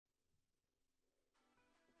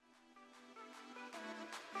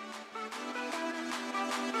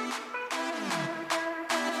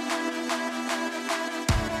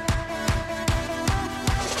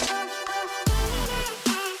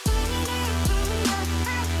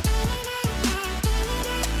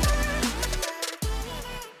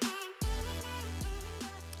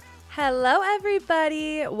Hello,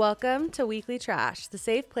 everybody. Welcome to Weekly Trash, the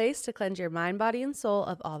safe place to cleanse your mind, body, and soul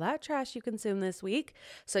of all that trash you consume this week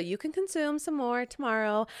so you can consume some more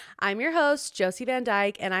tomorrow. I'm your host, Josie Van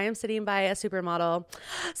Dyke, and I am sitting by a supermodel,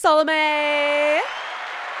 SALOMÈ.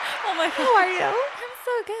 Oh my God. How are you? I'm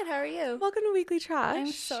so good. How are you? Welcome to Weekly Trash.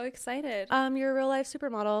 I'm so excited. You're a real life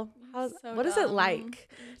supermodel. What is it dumb. like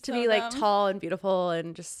to So be like dumb. tall and beautiful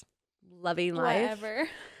and just loving life? Whatever.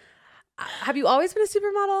 Have you always been a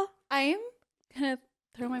supermodel? I am gonna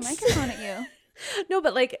throw my microphone at you. No,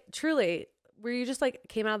 but like truly, were you just like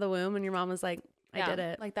came out of the womb and your mom was like, I did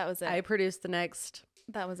it. Like that was it. I produced the next.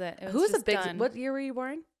 That was it. Who was a just big? done. What year were you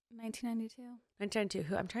born? 1992. 1992.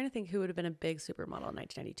 Who? I'm trying to think who would have been a big supermodel in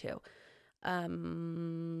 1992.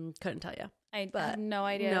 Couldn't tell you. I But have no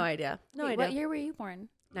idea. No idea. No Wait, idea. What year were you born?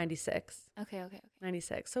 96. Okay.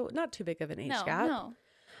 96. So not too big of an age No, gap. no.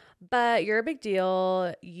 But you're a big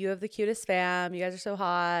deal. You have the cutest fam. You guys are so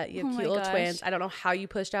hot. You have Oh cute my little gosh. twins. I don't know how you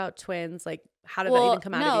pushed out twins. Like, how did that even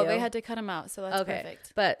come out of you? No, they had to cut them out, so that's okay.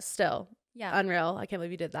 perfect. But still, Yeah. unreal. I can't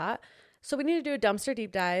believe you did that. So we need to do a dumpster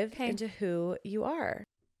deep dive Okay. into who you are.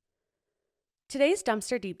 Today's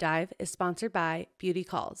dumpster deep dive is sponsored by Beauty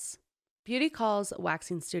Calls. Beauty Calls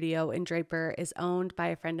Waxing Studio in Draper is owned by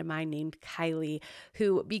a friend of mine named Kylie,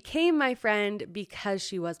 who became my friend because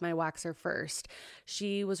she was my waxer first.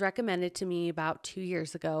 She was recommended to me about 2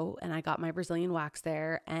 years ago, and I got my Brazilian wax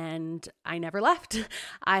there, and I never left.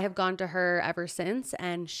 I have gone to her ever since,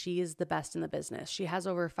 and she is the best in the business. She has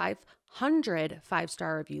over 500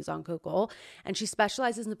 five-star reviews on Google, and she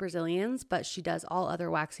specializes in the Brazilians, but she does all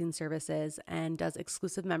other waxing services and does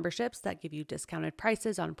exclusive memberships that give you discounted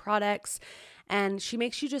prices on products. And she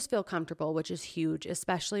makes you just feel comfortable, which is huge,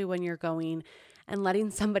 especially when you're going and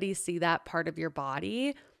letting somebody see that part of your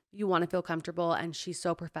body. You want to feel comfortable, and she's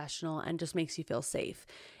so professional and just makes you feel safe.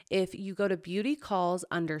 If you go to beautycalls_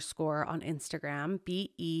 on Instagram,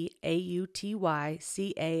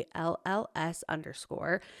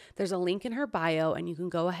 BEAUTYCALLS_, there's a link in her bio, and you can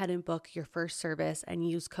go ahead and book your first service and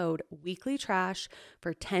use code WEEKLYTRASH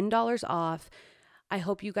for $10 off. I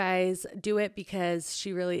hope you guys do it because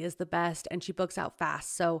she really is the best and she books out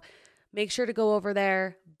fast. So make sure to go over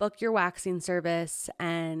there, book your waxing service,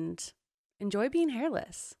 and enjoy being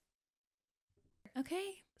hairless.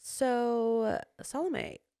 Okay. So,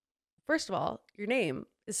 SALOMÈ, first of all, your name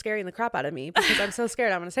is scaring the crap out of me because I'm so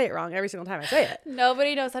scared I'm going to say it wrong every single time I say it.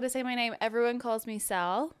 Nobody knows how to say my name. Everyone calls me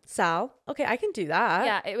Sal. Sal? Okay, I can do that.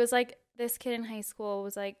 Yeah, it was like this kid in high school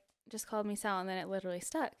was like, just called me Sal, and then it literally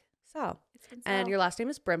stuck. Sal. It's been Sal. And your last name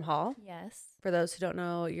is Brimhall. Yes. For those who don't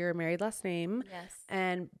know, your married last name. Yes.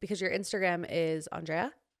 And because your Instagram is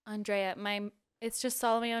Andrea. Andrea. It's just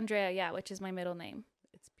SALOMÈ Andrea, yeah, which is my middle name.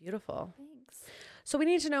 It's beautiful. Thanks. So we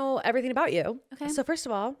need to know everything about you. Okay. So first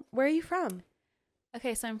of all, where are you from?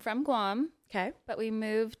 Okay, so I'm from Guam, Okay. but we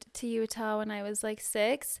moved to Utah when I was like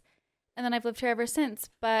 6, and then I've lived here ever since.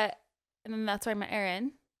 And then that's where I met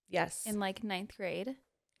Aaron Yes. in like 9th grade.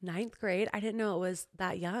 9th grade? I didn't know it was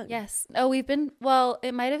that young. Yes. Oh, it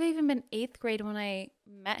might have even been 8th grade when I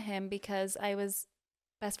met him because I was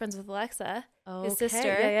best friends with Alexa, his sister.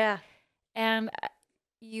 Yeah. And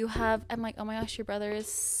I'm like, oh my gosh, your brother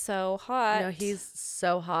is so hot. No, he's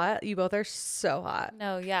so hot. You both are so hot.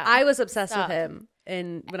 No, yeah. I was obsessed Stop. with him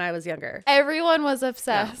when I was younger. Everyone was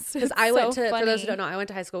obsessed. Because I went to, for those who don't know, I went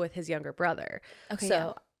to high school with his younger brother. Okay,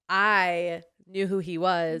 So I knew who he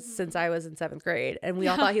was since I was in 7th grade. And we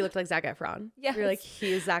all thought he looked like Zac Efron. Yes. We were like,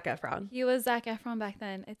 he is Zac Efron. He was Zac Efron back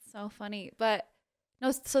then. It's so funny. But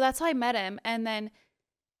no, so that's how I met him. And then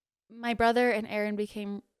my brother and Aaron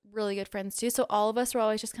became really good friends too. So all of us were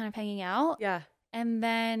always just kind of hanging out. Yeah. And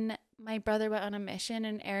then my brother went on a mission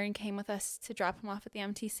and Aaron came with us to drop him off at the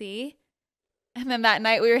MTC. And then that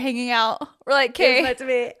night we were hanging out. We're like, okay. To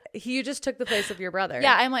me, you just took the place of your brother.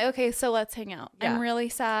 Yeah, I'm like, okay, so let's hang out. Yeah. I'm really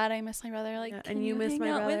sad. I miss my brother. Like, Yeah, can and you miss hang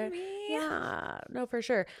my out brother? with me? Yeah, no, for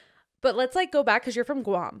sure. But let's like go back because you're from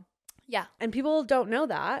Guam. Yeah. And people don't know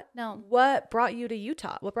that. No. What brought you to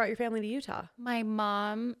Utah? What brought your family to Utah? My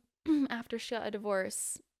mom, after she got a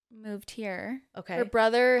divorce, moved here. Okay. Her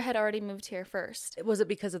brother had already moved here first. Was it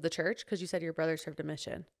because of the church? Because you said your brother served a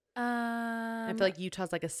mission. I feel like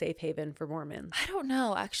Utah's like a safe haven for Mormons. I don't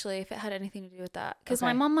know actually if it had anything to do with that because Okay.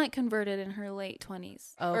 my mom like converted in her late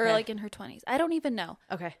 20s or okay. like in her 20s. I don't even know.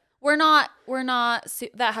 Okay. We're not.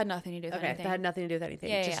 That had nothing to do with Okay. anything. That had nothing to do with anything.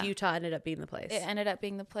 Yeah, Just yeah. Utah ended up being the place. It ended up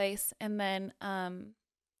being the place, and then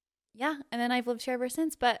yeah, and then I've lived here ever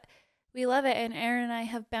since. But we love it, and Aaron and I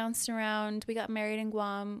have bounced around. We got married in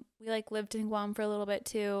Guam. We like lived in Guam for a little bit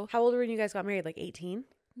too. How old were when you guys got married? Like 18?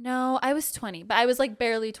 No, I was 20, but I was like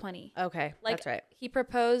barely 20. Okay. Like, that's right. He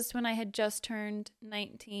proposed when I had just turned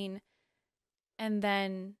 19, And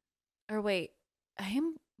then, or wait, I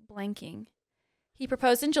am blanking. He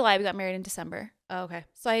proposed in July. We got married in December. Oh, okay.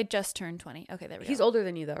 So I had just turned 20. Okay, there we go. He's older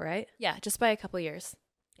than you though, right? Yeah, just by a couple years.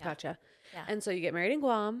 Yeah. Gotcha. Yeah. And so you get married in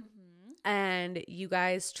Guam, and you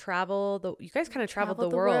guys travel. You guys kind of traveled the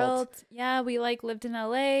world. world. Yeah, we like lived in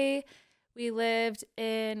LA. We lived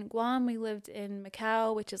in Guam. We lived in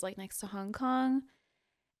Macau, which is like next to Hong Kong.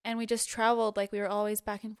 And we just traveled. Like we were always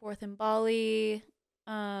back and forth in Bali.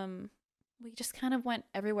 We just kind of went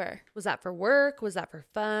everywhere. Was that for work? Was that for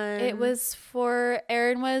fun? It was for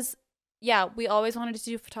Aaron was, yeah, we always wanted to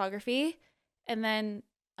do photography. And then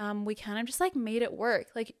we kind of just like made it work.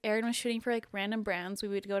 Like Aaron was shooting for like random brands. We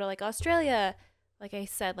would go to like Australia, like I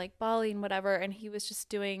said, like Bali and whatever. And he was just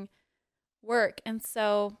doing work. And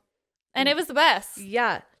so, and it was the best.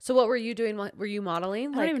 Yeah. So what were you doing? Were you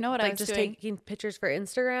modeling? I don't even know what I was just doing. Taking pictures for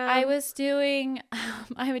Instagram? I was doing,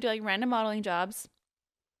 I would do like random modeling jobs.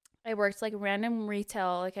 I worked like random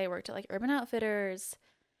retail. Like I worked at like Urban Outfitters.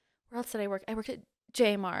 Where else did I work? I worked at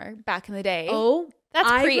JMR back in the day. Oh, that's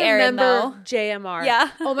pre-Aaron though. JMR.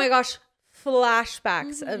 Yeah. Oh my gosh.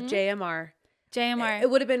 Flashbacks of JMR. JMR.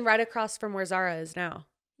 It would have been right across from where Zara is now.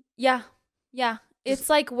 Yeah. Yeah. It's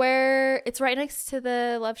like where it's right next to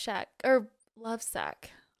the Love Shack or Love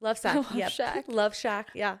Sack. Love Shack. Love Shack. Love Shack.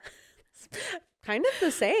 Yeah. Kind of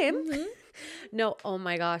the same. No, oh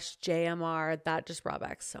my gosh, JMR, that just brought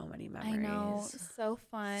back so many memories. I know, so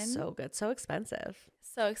fun. So good, so expensive.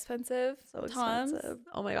 So expensive. So Tom's. expensive.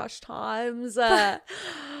 Oh my gosh, Tom's.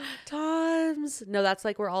 Tom's. No, that's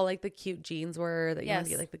like where all like the cute jeans were that you had to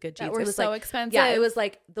get like the good jeans. That were it was so like, expensive. Yeah, it was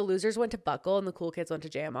like the losers went to Buckle and the cool kids went to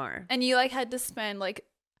JMR. And you like had to spend like,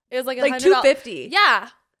 it was like $250. Yeah.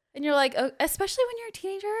 And you're like, oh, especially when you're a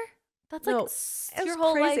teenager. That's like your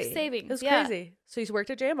whole life savings. It was crazy. So you worked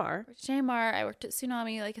at JMR. I worked at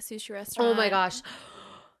Tsunami, like a sushi restaurant. Oh my gosh.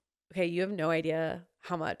 Okay, you have no idea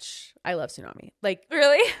how much I love Tsunami. Like,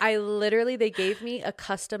 really? They gave me a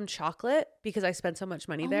custom chocolate because I spent so much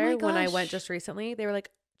money there when I went just recently. They were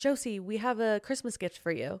like, Josie, we have a Christmas gift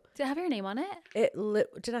for you. Did it have your name on it? It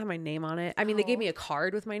didn't have my name on it. I mean, they gave me a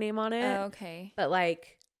card with my name on it. Oh, okay. But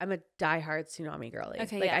like, I'm a diehard Tsunami girly.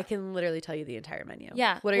 Okay, like I can literally tell you the entire menu.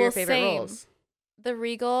 Yeah. What are your favorite rolls? The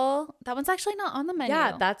Regal. That one's actually not on the menu.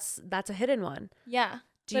 Yeah, that's a hidden one. Yeah.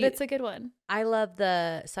 But it's a good one. I love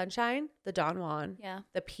the Sunshine, the Don Juan. Yeah.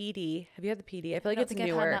 The PD. Have you had the PD? I feel like it's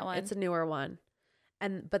newer. It's a newer one.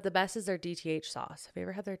 But the best is their DTH sauce. Have you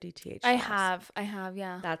ever had their DTH sauce? I have,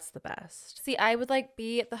 yeah. That's the best. See, I would like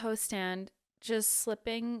be at the host stand just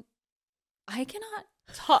slipping. I cannot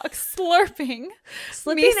talk. Slurping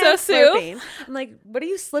miso soup. I'm like, what are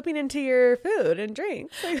you slipping into your food and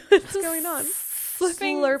drink? Like, what's going on?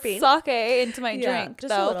 Slurping sake into my drink,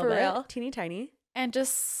 just a little bit, real. Teeny tiny. And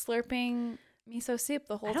just slurping miso soup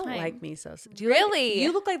the whole time. I don't like miso soup. Do you really?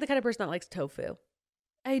 You look like the kind of person that likes tofu.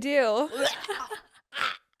 I do.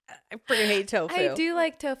 I freaking hate tofu. I do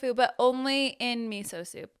like tofu, but only in miso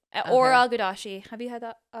soup. Or agadashi. Have you had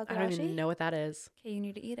that agadashi? I don't even know what that is. Okay, you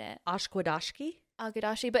need to eat it. Ashwadashki?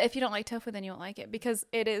 Agadashi. But if you don't like tofu, then you won't like it because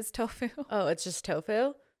it is tofu. Oh, it's just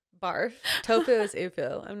tofu? Barf. Tofu is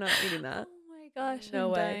ufu. I'm not eating that. Oh my gosh. No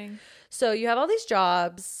I'm way. dying. So you have all these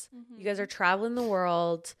jobs. Mm-hmm. You guys are traveling the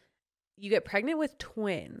world. You get pregnant with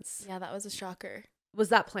twins. Yeah, that was a shocker. Was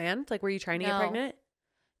that planned? Like, were you trying to get pregnant?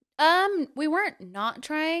 We weren't not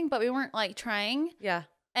trying, but we weren't like trying. Yeah.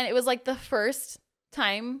 And it was like the first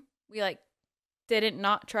time we like didn't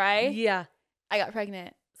not try. Yeah. I got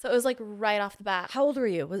pregnant. So it was like right off the bat. How old were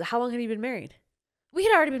you? How long had you been married? We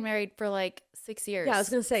had already been married for like 6 years. Yeah, I was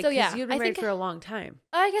going to say, because you'd been married for a long time.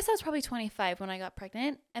 I guess I was probably 25 when I got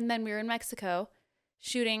pregnant. And then we were in Mexico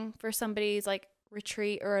shooting for somebody's like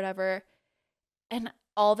retreat or whatever. And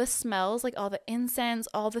all the smells, like all the incense,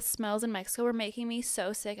 all the smells in Mexico were making me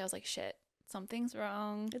so sick. I was like, shit, something's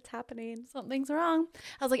wrong. It's happening. Something's wrong.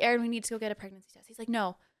 I was like, Aaron, we need to go get a pregnancy test. He's like,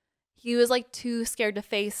 no. He was like too scared to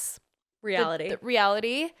face reality. The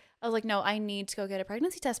reality. I was like, no, I need to go get a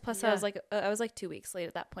pregnancy test. Plus, I was like 2 weeks late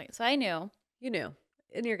at that point. So I knew. You knew.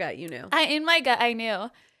 In your gut, you knew. In my gut, I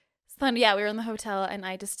knew. So then, yeah, we were in the hotel and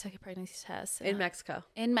I just took a pregnancy test. In Mexico?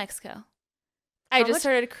 In Mexico. I just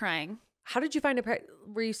started crying. How did you find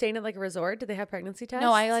were you staying at like a resort? Did they have pregnancy tests?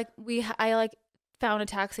 No, I found a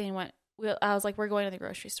taxi and went. I was like, we're going to the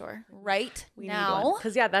grocery store right now.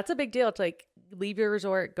 Because that's a big deal to like leave your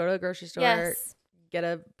resort, go to a grocery store, get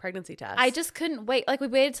a pregnancy test. I just couldn't wait. Like we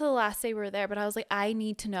waited till the last day we were there, but I was like, I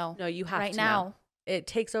need to know. No, you have right to now. Know. It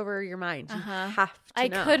takes over your mind. You have to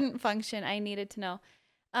know. I couldn't function. I needed to know.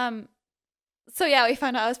 So yeah, we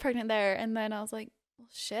found out I was pregnant there, and then I was like, well,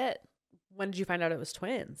 shit. When did you find out it was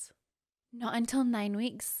twins? Not until 9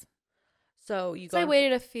 weeks. So you So I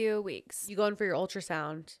waited a few weeks. You go in for your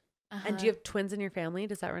ultrasound. And do you have twins in your family?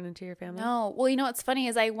 Does that run into your family? No. Well, you know what's funny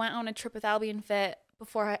is I went on a trip with Albion Fit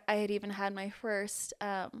before I had even had my first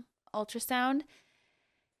ultrasound.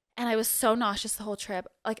 And I was so nauseous the whole trip.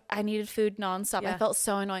 Like, I needed food nonstop. Yeah. I felt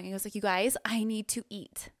so annoying. I was like, you guys, I need to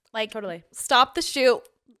eat. Like, totally. Stop the shoot.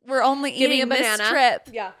 We're only eating this trip.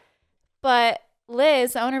 Yeah. But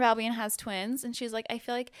Liz, the owner of Albion, has twins. And she's like, I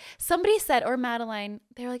feel like somebody said, or Madeline,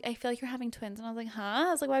 they were like, I feel like you're having twins. And I was like, huh?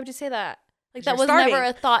 I was like, why would you say that? Like, that was never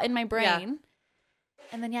a thought in my brain. Yeah.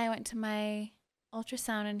 And then, I went to my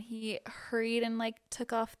ultrasound and he hurried and like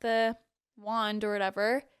took off the wand or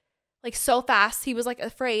whatever. Like, so fast. He was like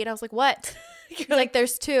afraid. I was like, what? He's like,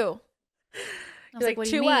 there's two. I was like, what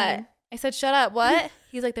do you mean? What? I said, shut up. What?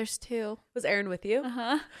 He's like, there's two. Was Aaron with you?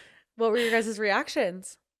 Uh-huh. What were your guys'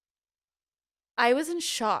 reactions? I was in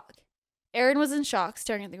shock. Aaron was in shock,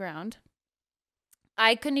 staring at the ground.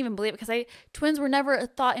 I couldn't even believe it because twins were never a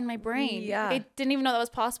thought in my brain. Yeah. Like, I didn't even know that was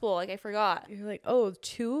possible. Like, I forgot. You're like, oh,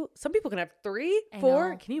 two? Some people can have 3,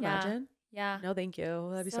 4. Can you imagine? Yeah. No, thank you.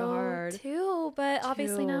 That'd be so hard. 2, but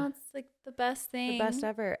obviously now it's like the best thing. The best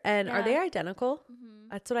ever. And are they identical? Mm-hmm.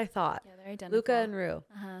 That's what I thought. Yeah, they're identical. Luca and Rue.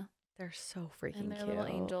 Uh-huh. They're so freaking and they're cute. Little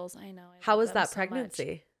angels. I know. How was that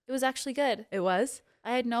pregnancy? It was actually good. It was?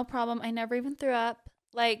 I had no problem. I never even threw up.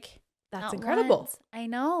 Like, that's incredible. Once. I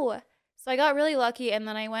know. So I got really lucky, and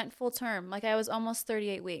then I went full term. Like, I was almost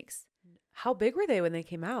 38 weeks. How big were they when they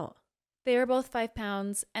came out? They were both 5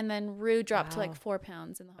 pounds, and then Rue dropped to like 4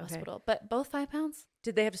 pounds in the hospital. But both 5 pounds.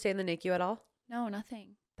 Did they have to stay in the NICU at all? No, nothing.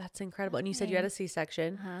 That's incredible. And you said you had a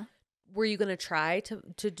C-section. Uh-huh. Were you going to try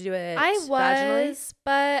to do it I was, vaginally?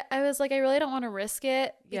 but I was like, I really don't want to risk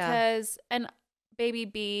it because, and baby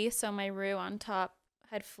B, so my Rue on top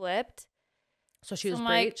had flipped. So she was breech?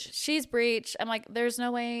 Like, she's breech. I'm like, there's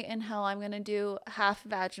no way in hell I'm going to do half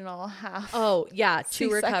vaginal, half Oh, yeah. 2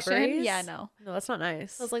 C-section. recoveries? Yeah, no. No, that's not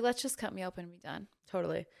nice. So I was like, let's just cut me open and be done.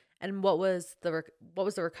 Totally. And what was the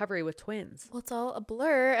recovery with twins? Well, it's all a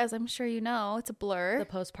blur, as I'm sure you know. It's a blur. The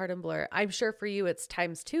postpartum blur. I'm sure for you it's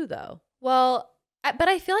 ×2 though. Well, but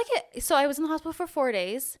I feel like it. So I was in the hospital for 4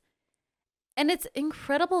 days. And it's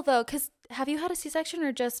incredible though, because have you had a C-section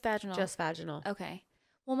or just vaginal? Just vaginal. Okay.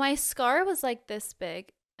 Well, my scar was like this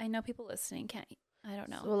big. I know people listening can't. I don't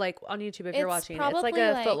know. So like on YouTube if you're watching, it's like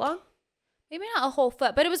a foot long? Maybe not a whole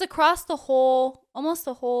foot, but it was across the whole, almost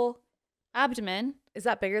the whole abdomen. Is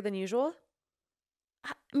that bigger than usual?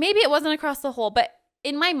 Maybe it wasn't across the whole, but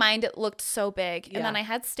in my mind it looked so big. Yeah. And then I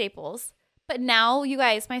had staples. But now, you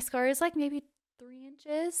guys, my scar is like maybe 3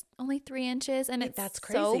 inches, only 3 inches. And that's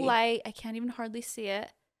so crazy. light. I can't even hardly see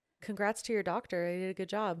it. Congrats to your doctor. He did a good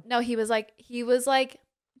job. No, he was like,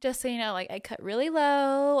 just so you know, like I cut really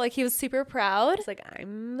low. Like he was super proud. It's like,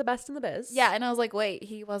 I'm the best in the biz. Yeah. And I was like, wait,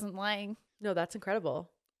 he wasn't lying. No, that's incredible.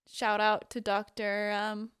 Shout out to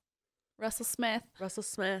Dr. Russell Smith. Russell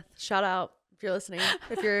Smith. Shout out if you're listening.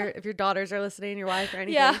 if your daughters are listening, your wife or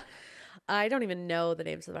anything. Yeah. I don't even know the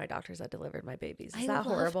names of my doctors that delivered my babies. Is that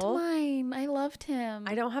horrible? I loved him.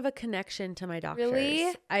 I don't have a connection to my doctors.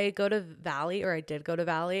 Really? I go to Valley, or I did go to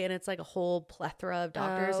Valley, and it's like a whole plethora of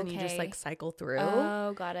doctors, and you just like cycle through.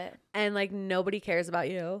 Oh, got it. And like nobody cares about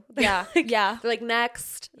you. Yeah. Yeah. They're like,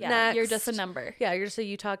 next. You're just a number. Yeah, you're just a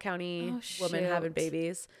Utah County woman having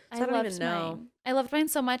babies. So I don't even know. I loved mine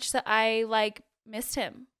so much that I like missed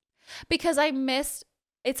him because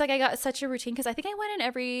it's like I got such a routine because I think I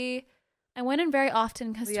went in very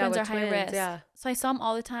often because twins are high risk. Yeah. So I saw him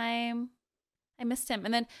all the time. I missed him.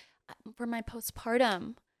 And then for my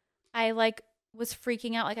postpartum, I like was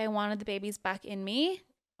freaking out. Like I wanted the babies back in me.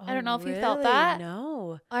 Oh, I don't know if really? you felt that.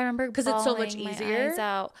 No. I remember because it's so much easier. My eyes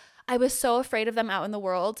out. I was so afraid of them out in the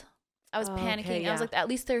world. I was panicking. Okay, I was like, at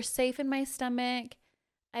least they're safe in my stomach.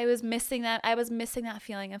 I was missing that. I was missing that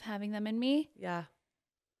feeling of having them in me. Yeah.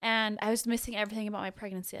 And I was missing everything about my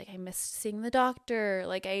pregnancy. Like I missed seeing the doctor.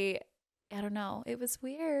 Like I don't know. It was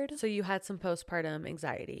weird. So you had some postpartum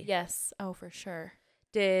anxiety. Yes. Oh, for sure.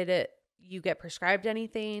 Did you get prescribed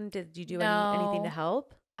anything? Did you do anything to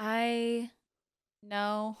help?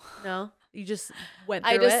 No. No? You just went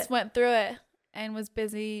through it? I just went through it and was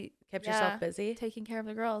busy. Kept yourself busy? Taking care of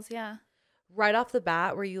the girls. Yeah. Right off the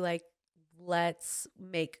bat, were you like, let's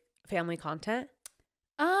make family content?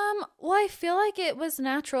 Well, I feel like it was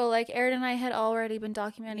natural. Like Aaron and I had already been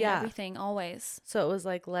documenting everything always. So it was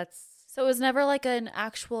like, So it was never like an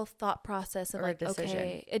actual thought process of or like, a decision.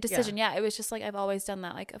 Okay, a decision. Yeah. It was just like, I've always done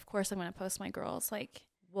that. Like, of course I'm going to post my girls. Like,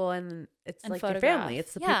 well, and it's like photograph. your family.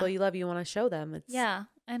 It's the people you love. You want to show them.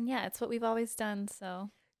 And it's what we've always done. So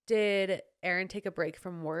Did Aaron take a break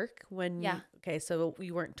from work when? Yeah. Okay, so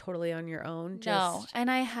you weren't totally on your own. No,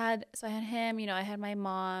 and I had him. You know, I had my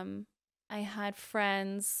mom. I had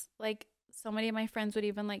friends. Like so many of my friends would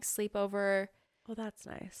even like sleep over. Oh, that's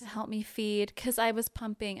nice. To help me feed because I was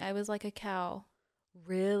pumping. I was like a cow.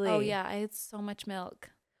 Really? Oh yeah, I had so much milk.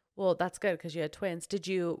 Well, that's good because you had twins. Did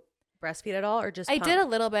you breastfeed at all or just I pump? did a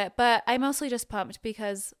little bit, but I mostly just pumped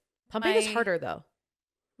because pumping is harder though.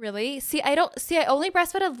 Really? I only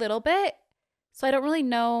breastfed a little bit, so I don't really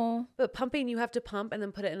know. But pumping, you have to pump and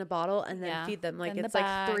then put it in a bottle and then feed them. Like it's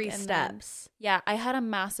like 3 steps. Yeah, I had a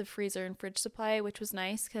massive freezer and fridge supply, which was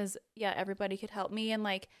nice because everybody could help me. And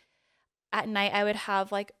like at night, I would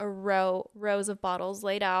have like rows of bottles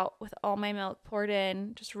laid out with all my milk poured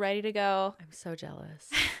in, just ready to go. I'm so jealous.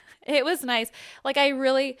 It was nice. Like I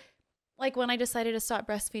really, like when I decided to stop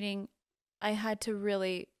breastfeeding, I had to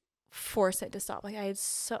really force it to stop. Like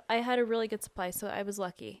I had a really good supply, so I was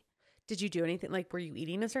lucky. Did you do anything? Like, were you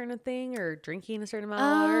eating a certain thing or drinking a certain amount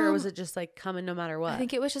of water, or was it just like coming no matter what? I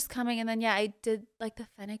think it was just coming, and then I did like the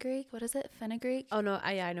fenugreek. What is it? Fenugreek? Oh no,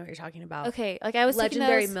 I know what you're talking about. Okay, like I was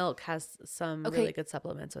Legendary taking milk has some really good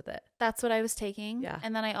supplements with it. That's what I was taking. Yeah,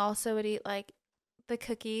 and then I also would eat like the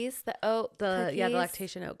cookies, the oat cookies. The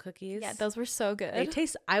lactation oat cookies. Yeah, those were so good. They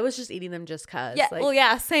taste. I was just eating them just cause. Yeah, like, well,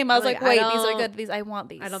 yeah, same. I was like, wait, these are good. I want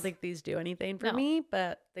these. I don't think these do anything for me,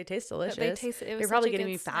 but they taste delicious. They're probably getting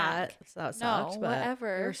me fat. So that sucks, but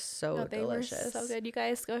whatever. They're so delicious. They were so good. You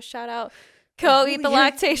guys go shout out. Go eat the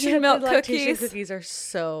lactation milk cookies. Lactation cookies are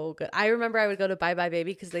so good. I remember I would go to Bye Bye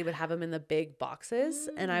Baby because they would have them in the big boxes,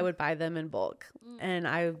 and I would buy them in bulk. And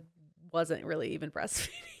I wasn't really even breastfeeding.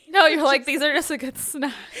 No, you're like, these are just a good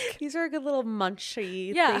snack. These are a good little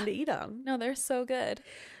munchy thing to eat on. No, they're so good.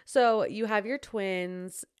 So you have your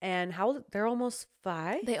twins, and they're almost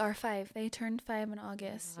 5? They are 5. They turned 5 in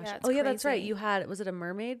August. Oh, yeah, crazy. That's right. You had, was it a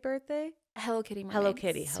mermaid birthday? Hello Kitty mermaids. Hello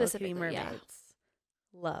Kitty mermaids.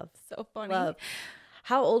 Yeah. Love. So funny. Love.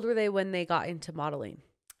 How old were they when they got into modeling?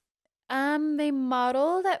 They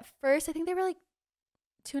modeled at first. I think they were like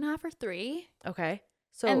 2.5 or 3. Okay.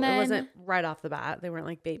 So it wasn't right off the bat. They weren't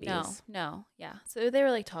like babies. No. Yeah. So they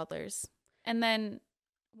were like toddlers. And then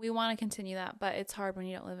we want to continue that, but it's hard when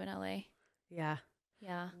you don't live in LA. Yeah.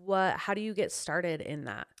 Yeah. How do you get started in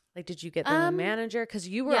that? Like, did you get them a manager? Because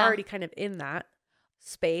you were already kind of in that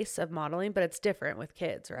space of modeling, but it's different with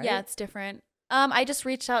kids, right? Yeah, it's different. I just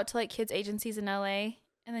reached out to like kids agencies in LA,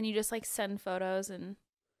 and then you just like send photos and.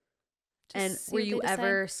 And were you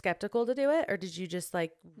ever skeptical to do it, or did you just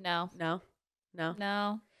like No.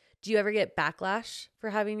 Do you ever get backlash for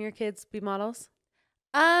having your kids be models?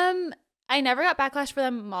 I never got backlash for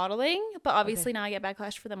them modeling, but obviously now I get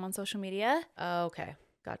backlash for them on social media. Oh, okay.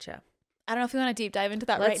 Gotcha. I don't know if you want to deep dive into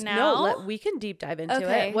that right now. No, we can deep dive into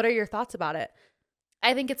it. What are your thoughts about it?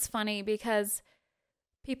 I think it's funny because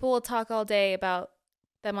people will talk all day about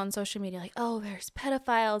them on social media, like, oh, there's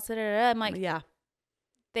pedophiles. Da, da, da. I'm like, yeah.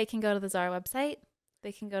 They can go to the Zara website.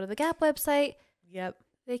 They can go to the Gap website. Yep.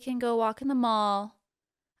 They can go walk in the mall.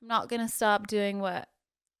 I'm not going to stop doing what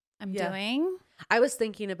I'm doing. I was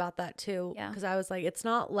thinking about that too. Yeah. Because I was like, it's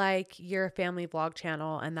not like you're a family vlog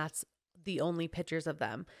channel and that's the only pictures of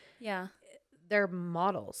them. Yeah. They're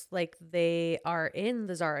models. Like they are in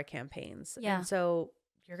the Zara campaigns. Yeah. And so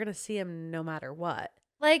you're going to see them no matter what.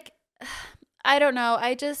 Like, I don't know.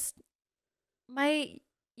 I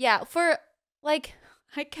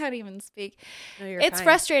can't even speak. No, it's fine.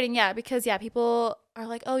 Frustrating, because people are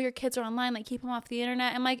like, oh, your kids are online, like keep them off the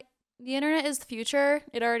internet. I'm like, the internet is the future.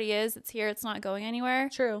 It already is. It's here. It's not going anywhere.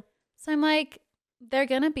 True. So I'm like, they're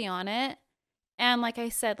gonna be on it. And like I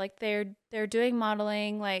said, like they're doing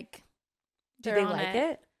modeling, like do they like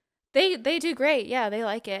it? They do great. Yeah, they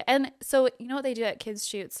like it. And so you know what they do at kids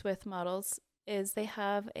shoots with models is they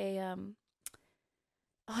have a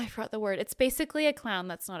I forgot the word. It's basically a clown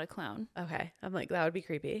that's not a clown. Okay. I'm like, that would be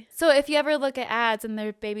creepy. So if you ever look at ads and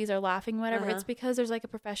their babies are laughing, whatever, it's because there's like a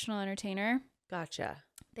professional entertainer. Gotcha.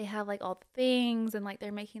 They have like all the things and like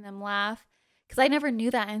they're making them laugh. Because I never knew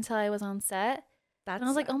that until I was on set. And I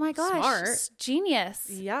was like, oh my gosh, smart. Genius.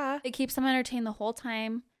 Yeah. It keeps them entertained the whole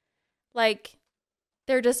time. Like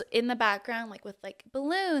they're just in the background, like with like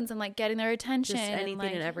balloons and like getting their attention. Just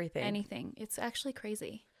anything and everything. Anything. It's actually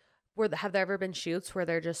crazy. Have there ever been shoots where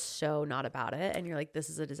they're just so not about it and you're like, this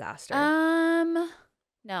is a disaster?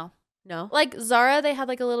 No. Like Zara, they had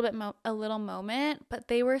like a little moment, but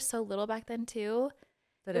they were so little back then too.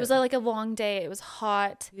 It was like a long day. It was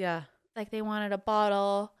hot. Yeah. Like they wanted a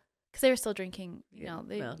bottle because they were still drinking,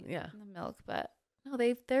 the milk. But no,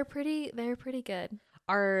 they're pretty good.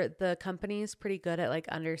 Are the companies pretty good at like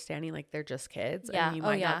understanding like they're just kids Yeah. and you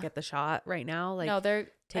might not get the shot right now? Like, no, they're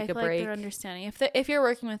take I a feel break. like they're understanding. If you're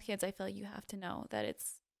working with kids, I feel like you have to know that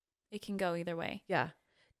it can go either way. Yeah.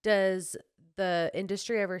 Does the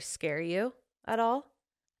industry ever scare you at all?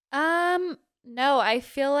 No, I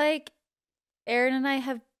feel like Aaron and I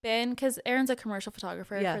have been, because Aaron's a commercial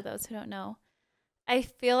photographer, for those who don't know. I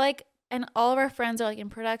feel like, and all of our friends are like in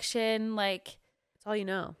production, like That's all you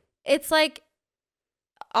know. it's like,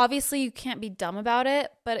 obviously you can't be dumb about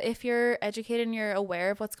it, but if you're educated and you're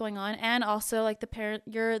aware of what's going on, and also like the parent,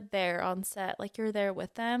 you're there on set, like you're there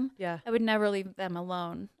with them. Yeah. I would never leave them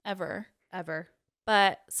alone ever.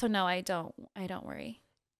 But so no, I don't worry.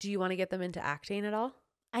 Do you want to get them into acting at all?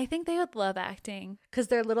 I think they would love acting. Because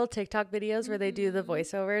their little TikTok videos where they do the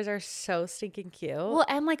voiceovers are so stinking cute. Well,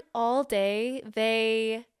 and like all day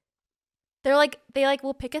they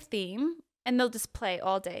will pick a theme and they'll just play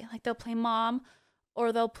all day. Like they'll play mom,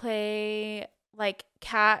 or they'll play like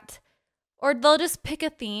cat, or they'll just pick a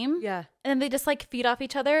theme. Yeah. And they just like feed off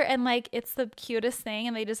each other, and like it's the cutest thing,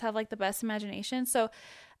 and they just have like the best imagination. So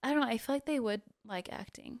I don't know. I feel like they would like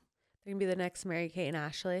acting. They're going to be the next Mary-Kate and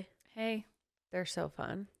Ashley. Hey, They're so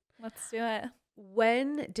fun. let's do it.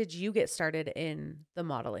 When did you get started in the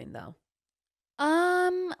modeling though?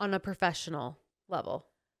 On a professional level?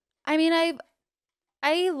 I mean,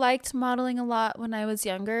 I liked modeling a lot when I was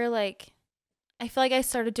younger. Like, I feel like I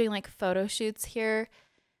started doing like photo shoots here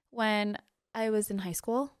when I was in high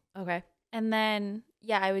school. Okay. And then,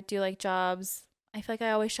 yeah, I would do like jobs. I feel like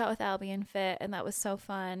I always shot with Albie and Fit, and that was so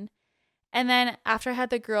fun. And then after I had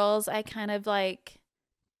the girls, I kind of like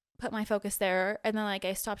put my focus there. And then like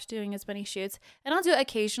I stopped doing as many shoots. And I'll do it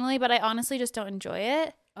occasionally, but I honestly just don't enjoy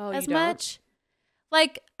it as much.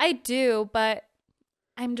 Like I do, but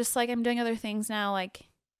I'm just like, I'm doing other things now. Like,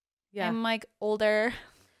 yeah, I'm like older.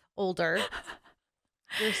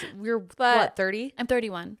 You're what, 30? I'm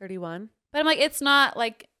 31. 31. But I'm like, it's not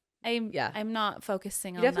like I'm not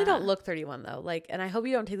focusing on that. You definitely don't look 31 though. Like, and I hope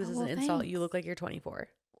you don't take this as an insult. Thanks. You look like you're 24.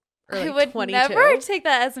 Or I like would 22. never take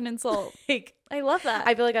that as an insult. Like, I love that.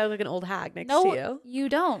 I feel like I look like an old hag next to you. You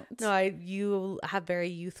don't. No, you have very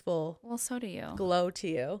youthful. Well, so do you. Glow to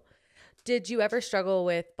you. Did you ever struggle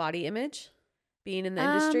with body image being in the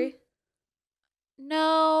industry?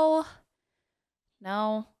 No.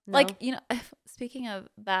 Like, you know, speaking of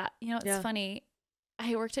that, you know, it's funny.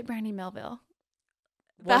 I worked at Brandy Melville.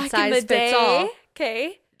 One back size in the fits day. all.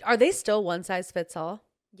 Okay. Are they still one size fits all?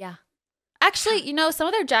 Yeah. Actually, you know, some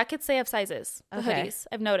of their jackets, they have sizes. The hoodies,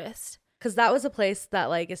 I've noticed. Because that was a place that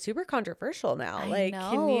like is super controversial now. I know.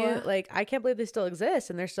 Can you I can't believe they still exist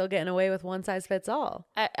and they're still getting away with one size fits all.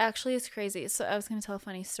 Actually, it's crazy. So I was going to tell a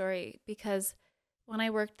funny story because when I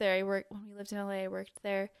worked there, when we lived in LA, I worked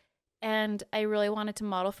there and I really wanted to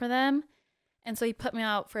model for them. And so he put me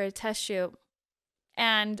out for a test shoot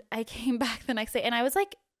and I came back the next day and I was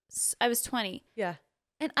 20. Yeah.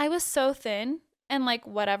 And I was so thin and like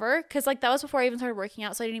whatever. Cause like that was before I even started working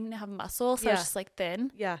out. So I didn't even have muscle. So I was just like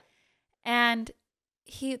thin. Yeah. And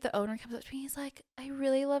the owner comes up to me. He's like, I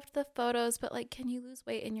really loved the photos, but like, can you lose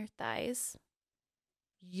weight in your thighs?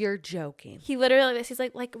 You're joking. He literally, he's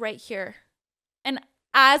like right here. And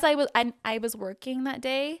as I was working that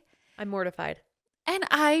day. I'm mortified. And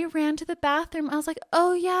I ran to the bathroom. I was like,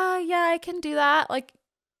 oh yeah, I can do that. Like,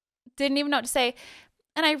 didn't even know what to say.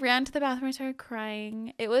 And I ran to the bathroom and started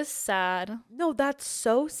crying. It was sad. No, that's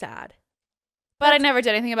so sad. But I never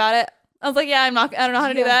did anything about it. I was like, I don't know how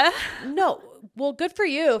to do that. No. Well, good for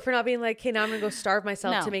you for not being like, okay, now I'm going to go starve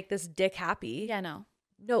myself to make this dick happy. Yeah, no.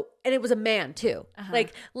 No. And it was a man too.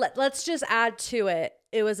 Like, let's just add to it.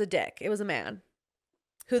 It was a dick. It was a man.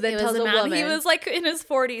 Who then tells a woman. He was like in his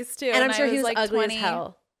 40s too. And I'm sure he was like ugly 20. as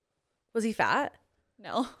hell. Was he fat?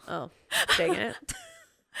 No. Oh, dang it.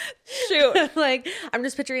 Shoot. Like, I'm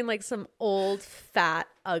just picturing like some old, fat,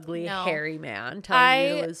 ugly, hairy man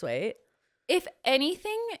telling you to lose weight. If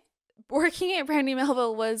anything, working at Brandy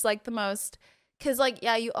Melville was like the most, because like,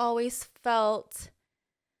 yeah, you always felt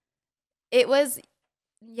it was,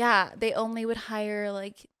 they only would hire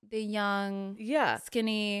like the young,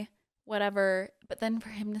 skinny, whatever. But then for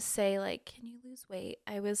him to say like, can you lose weight?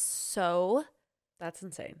 I was so. That's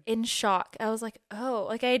insane. In shock. I was like, oh,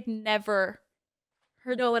 like I had never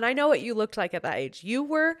heard. No, and I know what you looked like at that age. You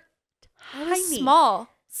were tiny. I was small.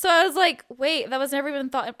 So I was like, wait, that was never even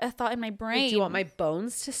a thought in my brain. Like, do you want my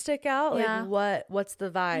bones to stick out? Yeah. Like what's the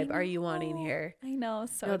vibe are you wanting here? I know.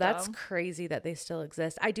 So no, that's crazy that they still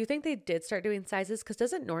exist. I do think they did start doing sizes because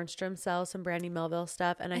doesn't Nordstrom sell some Brandy Melville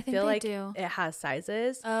stuff? And I feel like it has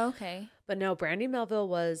sizes. Oh, okay. But no, Brandy Melville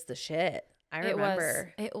was the shit. I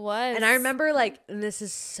remember. It was. And I remember like, and this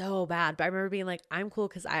is so bad, but I remember being like, I'm cool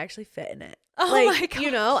because I actually fit in it. Oh like, my God.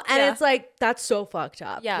 You know? And Yeah. it's like, that's so fucked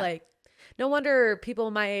up. Yeah. Like, no wonder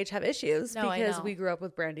people my age have issues No, I because know. we grew up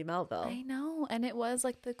with Brandy Melville. I know. And it was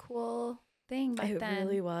like the cool thing back then. It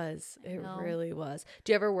really was. It know. really was.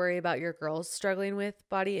 Do you ever worry about your girls struggling with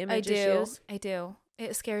body image I do. issues? I do.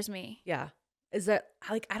 It scares me. Yeah. Is that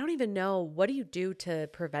like, I don't even know. What do you do to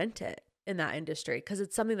prevent it in that industry? Because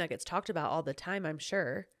it's something that gets talked about all the time, I'm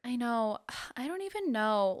sure. I know. I don't even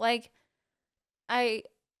know. Like, I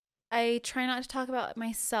try not to talk about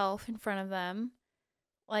myself in front of them.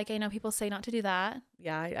 Like, I know people say not to do that.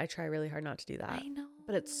 Yeah, I try really hard not to do that. I know.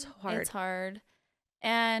 But it's so hard. It's hard.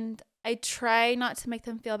 And I try not to make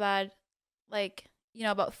them feel bad, like, you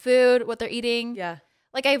know, about food, what they're eating. Yeah.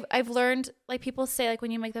 Like, I've learned, like, people say, like,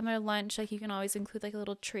 when you make them their lunch, like, you can always include, like, a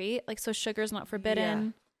little treat. Like, so sugar's not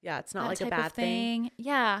forbidden. Yeah, it's not that like a type bad of thing.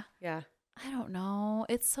 Yeah. Yeah. I don't know.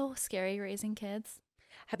 It's so scary raising kids.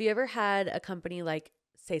 Have you ever had a company like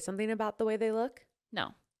say something about the way they look?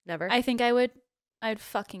 No. Never? I think I'd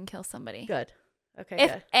fucking kill somebody. Good. Okay,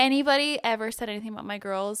 If good. anybody ever said anything about my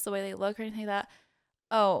girls, the way they look or anything like that,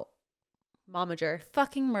 oh, Momager.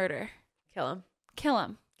 fucking murder. Kill him. Kill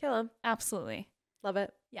him. Kill him. Absolutely. Love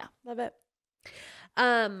it. Yeah. Love it.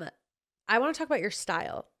 I want to talk about your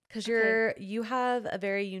style because you have a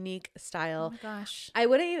very unique Oh style. my gosh. I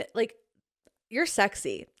wouldn't even like, you're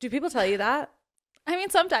sexy. Do people tell you that? I mean,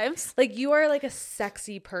 sometimes. Like you are like a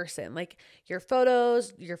sexy person. Like your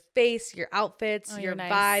photos, your face, your outfits, Oh, your you're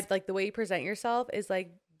nice. vibe, like the way you present yourself is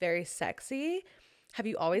like very sexy. Have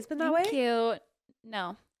you always been that way? Cute.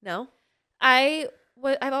 No. No? I've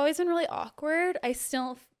always been really awkward. I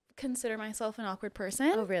still consider myself an awkward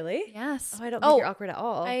person. Oh, really? Yes. Oh, I don't think you're awkward at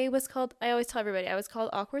all. I always tell everybody, I was called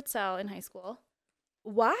Awkward Sal in high school.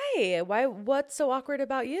 Why? What's so awkward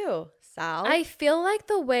about you, Sal? I feel like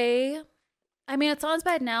the way, I mean, it sounds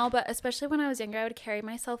bad now, but especially when I was younger, I would carry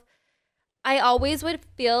myself. I always would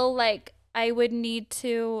feel like I would need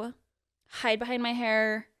to hide behind my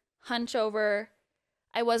hair, hunch over.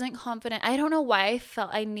 I wasn't confident. I don't know why I felt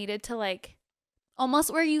I needed to like,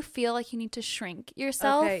 almost where you feel like you need to shrink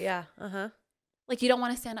yourself. Okay, yeah. Uh-huh. Like you don't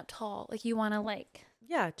want to stand up tall. Like you want to like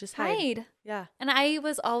Yeah, just hide. Yeah. And I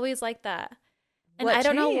was always like that. And What I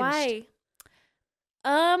don't know changed? why.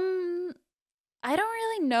 I don't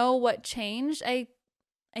really know what changed. I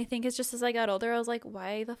think it's just as I got older, I was like,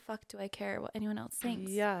 why the fuck do I care what anyone else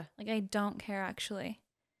thinks? Yeah. Like I don't care actually.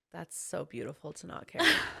 That's so beautiful to not care.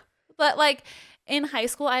 But like in high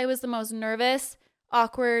school, I was the most nervous,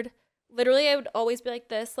 awkward. Literally, I would always be like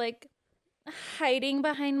this, like hiding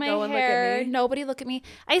behind my No one look at hair. me. Nobody look at me.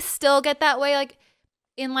 I still get that way. Like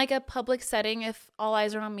in like a public setting, if all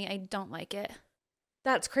eyes are on me, I don't like it.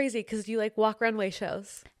 That's crazy because you like walk runway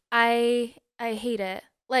shows. I hate it.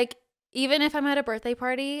 Like even if I'm at a birthday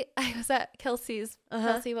party, I was at Kelsey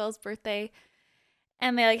Wells' birthday,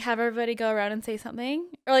 and they like have everybody go around and say something,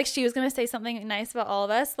 or like she was gonna say something nice about all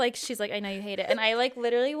of us. Like she's like, I know you hate it, and I like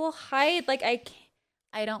literally will hide. Like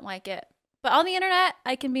I don't like it. But on the internet,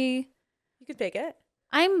 I can be. You could fake it.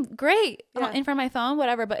 I'm great Yeah. in front of my phone,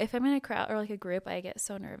 whatever. But if I'm in a crowd or like a group, I get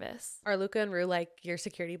so nervous. Are Luca and Rue like your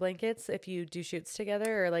security blankets if you do shoots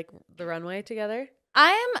together or like the runway together?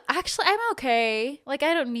 I'm okay. Like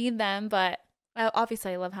I don't need them, but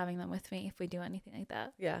obviously I love having them with me if we do anything like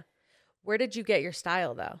that. Yeah. Where did you get your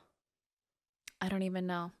style though? I don't even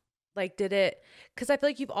know. Like did it, because I feel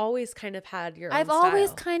like you've always kind of had your own I've style.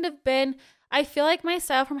 always kind of been, I feel like my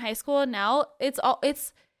style from high school now, it's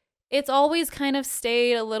always kind of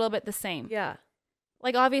stayed a little bit the same. Yeah.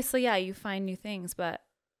 Like obviously, yeah, you find new things, but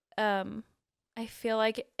I feel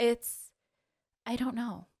like I don't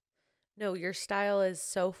know. No, your style is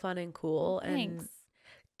so fun and cool. Thanks. And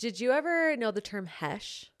did you ever know the term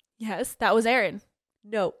hesh? Yes, that was Erin.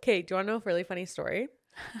 No. Okay, do you want to know a really funny story?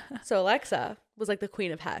 So Alexa was like the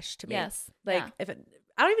queen of hesh to me. Yes. Like yeah.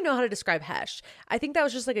 I don't even know how to describe hesh. I think that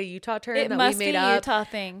was just like a Utah term It that must we made be a up. Utah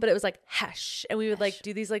thing. But it was like hesh. And we would like Hesh.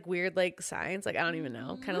 do these like weird like signs. Like I don't even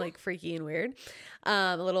know. Kind of like freaky and weird.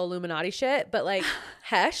 A little Illuminati shit. But like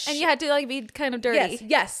hesh. And you had to like be kind of dirty.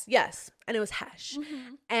 Yes. And it was hesh.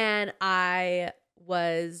 Mm-hmm. And I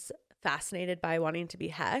was fascinated by wanting to be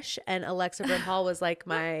hesh. And Alexa Brimhall was like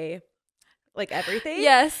my like everything.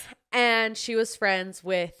 Yes. And she was friends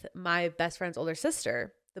with my best friend's older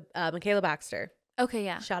sister, Michaela Baxter. Okay,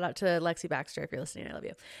 yeah. Shout out to Lexi Baxter if you're listening. I love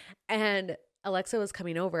you. And Alexa was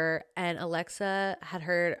coming over, and Alexa had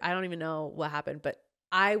heard, I don't even know what happened, but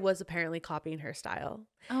I was apparently copying her style.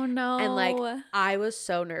 Oh no. And like I was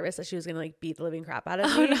so nervous that she was gonna like beat the living crap out of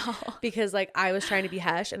Oh me. no. Because like I was trying to be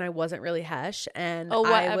Hesh and I wasn't really Hesh, and Oh,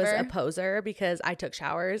 I was whatever. a poser because I took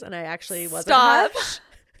showers and I actually wasn't Stop. Hesh.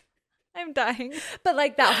 I'm dying. But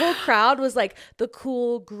like that whole crowd was like the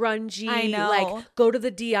cool, grungy, I know. like go to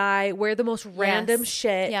the DI, wear the most random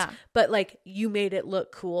shit. Yeah. But like you made it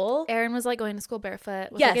look cool. Aaron was like going to school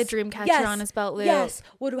barefoot with like a dream catcher on his belt loop. Yes.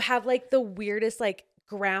 Would have like the weirdest like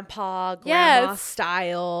grandpa, grandma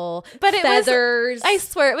style, but feathers. I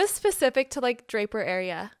swear it was specific to like Draper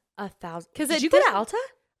area. 1,000. Because did you go to Alta?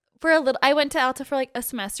 For a little, I went to Alta for like a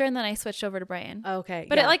semester and then I switched over to Brighton. Okay.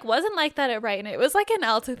 But it like wasn't like that at Brighton. It was like an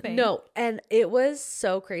Alta thing. No. And it was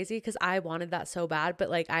so crazy because I wanted that so bad.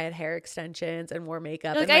 But like I had hair extensions and wore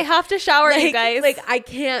makeup. Like, and, I have to shower, you guys. Like I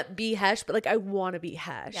can't be Hesh, but like I want to be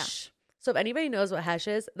Hesh. Yeah. So if anybody knows what Hesh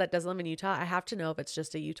is that doesn't live in Utah, I have to know if it's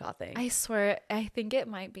just a Utah thing. I swear, I think it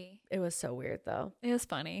might be. It was so weird though. It was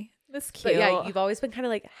funny. It was cute. But yeah, you've always been kind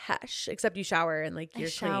of like Hesh, except you shower and like you're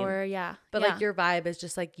shower, clean. yeah. But yeah. like your vibe is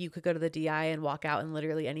just like you could go to the DI and walk out in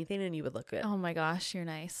literally anything and you would look good. Oh my gosh, you're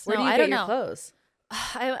nice. Where do you I get don't your know. clothes?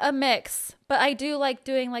 A mix, but I do like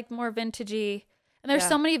doing like more vintagey. And there's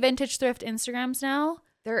so many vintage thrift Instagrams now.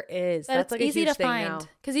 There is. That That's it's like easy a huge to find thing now.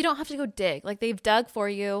 because you don't have to go dig. Like they've dug for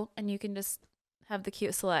you, and you can just have the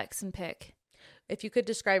cute selects and pick. If you could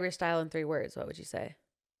describe your style in 3 words, what would you say?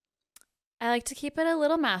 I like to keep it a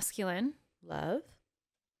little masculine, Love.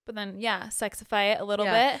 but then sexify it a little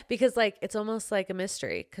bit. Because like it's almost like a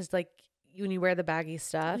mystery because like when you wear the baggy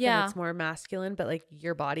stuff and it's more masculine, but like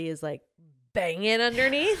your body is like banging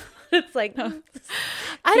underneath. It's like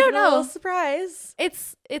I don't know. A little surprise.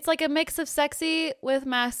 It's like a mix of sexy with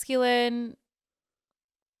masculine.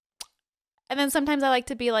 And then sometimes I like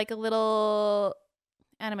to be like a little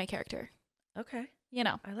anime character. Okay. You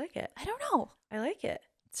know. I like it. I don't know. I like it.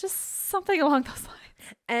 It's just something along those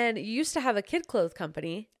lines. And you used to have a kid clothes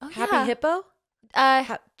company. Oh, Happy yeah. Hippo?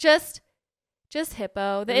 Just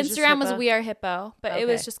Hippo. The It was just Instagram was Hippo? We Are Hippo, but it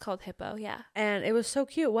was Okay. just called Hippo. Yeah. And it was so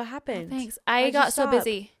cute. What Oh, happened? thanks. Why'd I you got so stop?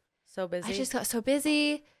 busy. So busy. I just got so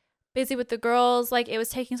busy with the girls. Like it was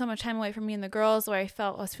taking so much time away from me and the girls where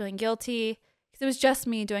I was feeling guilty because it was just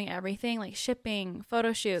me doing everything like shipping,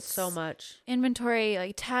 photo shoots, so much. inventory,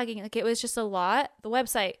 like tagging. Like it was just a lot. The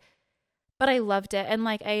website, but I loved it. And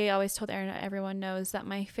like I always told Erin, everyone knows that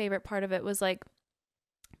my favorite part of it was like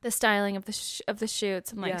the styling of the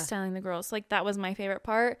shoots and like styling the girls. Like that was my favorite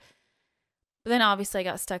part. But then obviously I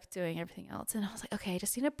got stuck doing everything else, and I was like, okay, I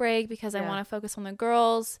just need a break because I want to focus on the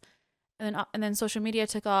girls. And then social media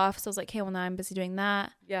took off, so I was like, okay, well now I'm busy doing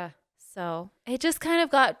that. Yeah. So it just kind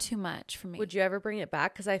of got too much for me. Would you ever bring it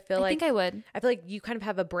back? Because I feel I think I would. I feel like you kind of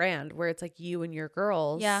have a brand where it's like you and your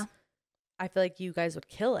girls. Yeah. I feel like you guys would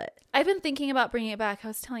kill it. I've been thinking about bringing it back. I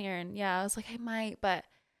was telling Erin, I was like, I might, but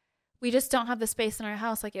we just don't have the space in our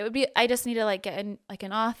house. Like it would be, I just need to like get in like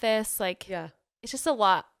an office. Like it's just a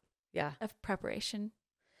lot of preparation.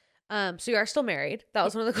 So you are still married. That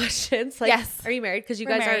was one of the questions. Like, yes. Are you married? Because you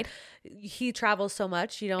We're guys married. He travels so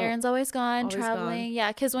much. You don't. Aaron's always gone traveling. Gone. Yeah.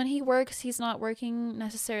 Because when he works, he's not working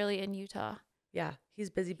necessarily in Utah. Yeah. He's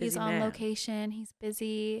busy. He's on location. He's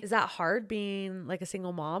busy. Is that hard being like a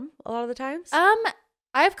single mom a lot of the times?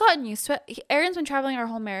 I've gotten used to it. Aaron's been traveling our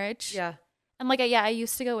whole marriage. Yeah. And like, I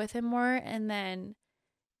used to go with him more. And then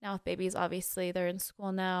now with babies, obviously they're in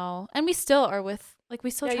school now. And we still are we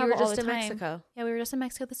still travel you were all just the in time. Mexico. Yeah, we were just in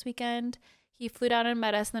Mexico this weekend. He flew down and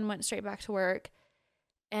met us and then went straight back to work.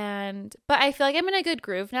 But I feel like I'm in a good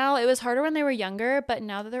groove now. It was harder when they were younger, but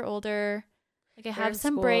now that they're older, like I have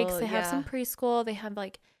some breaks. They have some preschool. They have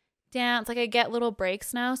like dance. Like I get little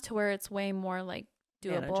breaks now to where it's way more like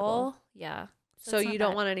doable. Manageable. Yeah. So you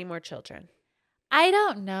don't want any more children? I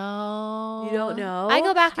don't know. You don't know? I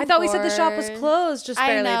go back and I thought we said the forth. shop was closed just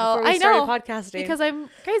barely before we started podcasting. Because I'm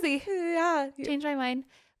crazy. Yeah. Changed my mind.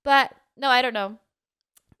 But no, I don't know.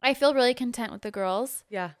 I feel really content with the girls.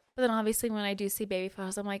 Yeah. But then obviously when I do see baby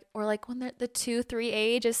photos, I'm like, or like when they're the 2-3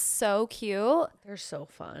 age is so cute. They're so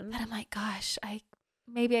fun. That I'm like, gosh,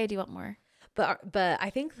 maybe I do want more. But I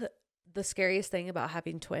think the scariest thing about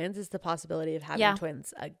having twins is the possibility of having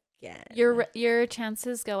twins again. Your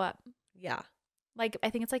chances go up. Yeah. Like, I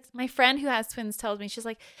think it's like my friend who has twins tells me, she's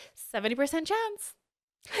like 70% chance.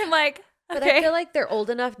 I'm like, okay. But I feel like they're old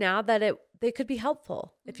enough now that they could be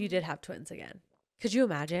helpful if you did have twins again. Could you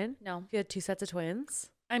imagine? No. If you had 2 sets of twins?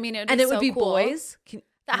 I mean, it would be cool. boys?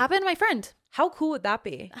 That happened to my friend. How cool would that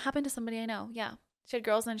be? That happened to somebody I know. Yeah. She had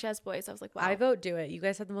girls and she has boys. I was like, wow. I vote do it. You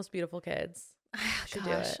guys have the most beautiful kids. You should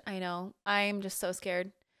do it. I know. I'm just so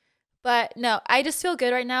scared. But no, I just feel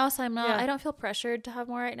good right now. So Yeah. I don't feel pressured to have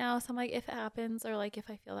more right now. So I'm like, if it happens or like if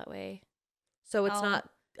I feel that way. So it's not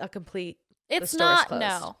a complete. It's the store's not. closed.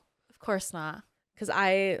 No, of course not. Because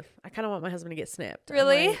I kind of want my husband to get snipped. I'm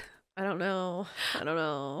Really? like, I don't know.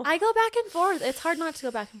 I go back and forth. It's hard not to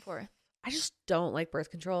go back and forth. I just don't like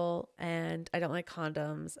birth control and I don't like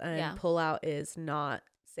condoms and pull out is not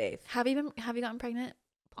safe. Have you gotten pregnant?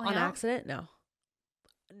 On accident?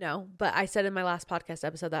 No. But I said in my last podcast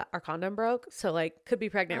episode that our condom broke. So like could be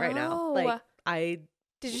pregnant right now. Like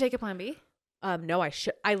Did you take a plan B? No,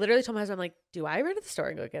 I literally told my husband, I'm like, do I run to the store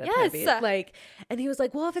and go get a plan B? Like, and he was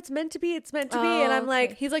like, well, if it's meant to be, it's meant to be. And I'm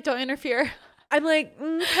like, he's like, don't interfere. I'm like,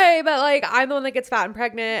 okay, but like, I'm the one that gets fat and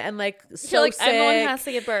pregnant and like so like, sick. I'm the one who has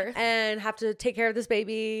to give birth and have to take care of this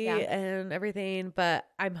baby and everything. But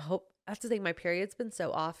that's the thing. My period's been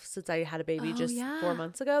so off since I had a baby 4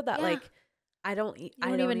 months ago that like, I don't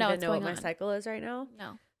even know what my cycle is right now.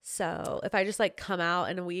 No. So if I just like come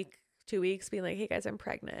out in a week, 2 weeks being like, hey guys, I'm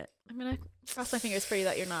pregnant. I'm going to cross my fingers for you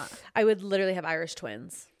that you're not. I would literally have Irish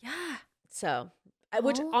twins. Yeah. So,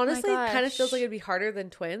 which honestly kind of feels like it'd be harder than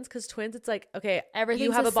twins because twins, it's like, okay,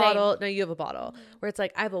 you have a bottle. No, you have a bottle. Where it's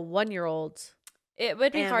like, I have a 1-year-old. It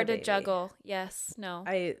would be hard to juggle. Yes. No.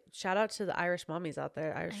 I shout out to the Irish mommies out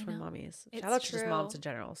there, Irish twin mommies. Shout out to just moms in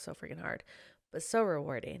general. So freaking hard, but so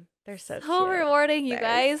rewarding. They're so cute. Rewarding, you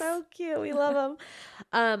guys. So cute. We love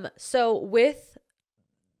them. So with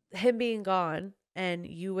him being gone and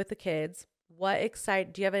you with the kids,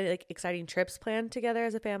 do you have any like exciting trips planned together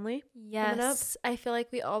as a family? Yes. I feel like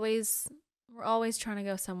we're always trying to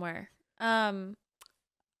go somewhere. I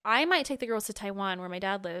might take the girls to Taiwan where my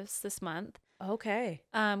dad lives this month. Okay.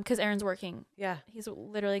 Because Aaron's working. Yeah. He's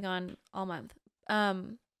literally gone all month. So I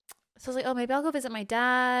was like, oh, maybe I'll go visit my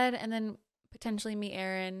dad and then potentially meet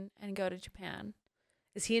Aaron and go to Japan.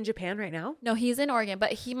 Is he in Japan right now? No, he's in Oregon,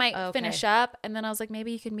 but he might finish up. And then I was like,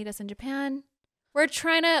 maybe you could meet us in Japan. We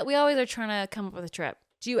always are trying to come up with a trip.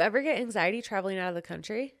 Do you ever get anxiety traveling out of the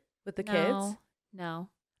country with the kids? No.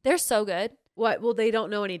 They're so good. What? Well, they don't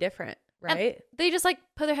know any different, right? And they just like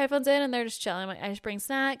put their headphones in and they're just chilling. Like, I just bring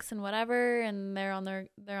snacks and whatever, and they're on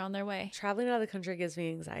their way. Traveling out of the country gives me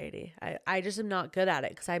anxiety. I just am not good at it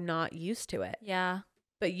because I'm not used to it. Yeah.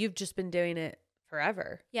 But you've just been doing it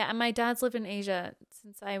forever. Yeah, and my dad's lived in Asia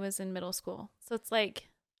since I was in middle school. So it's like,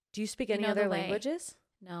 do you speak any other languages?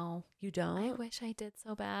 No. You don't? I wish I did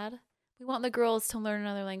so bad. We want the girls to learn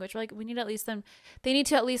another language. We're like, they need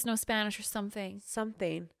to at least know Spanish or something.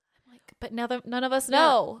 Something. I'm like, but now none of us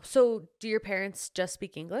know. So do your parents just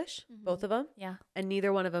speak English? Mm-hmm. Both of them? Yeah. And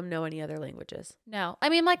neither one of them know any other languages? No. I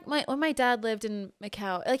mean, like when my dad lived in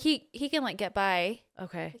Macau, like he can like get by.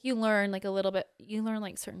 Okay. Like, you learn like a little bit. You learn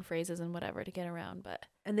like certain phrases and whatever to get around. But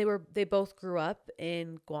and they both grew up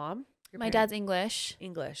in Guam? My dad's English.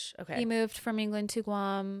 Okay. He moved from England to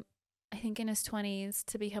Guam, I think in his 20s,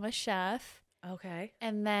 to become a chef. Okay.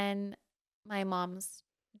 And then my mom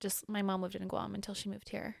lived in Guam until she moved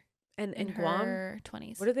here. And in her Guam?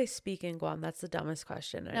 20s. What do they speak in Guam? That's the dumbest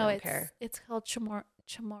question. I don't care. It's called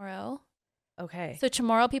Chamorro. Okay. So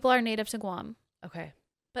Chamorro people are native to Guam. Okay.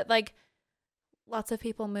 But like lots of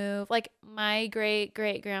people move. Like my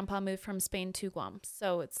great-great-grandpa moved from Spain to Guam.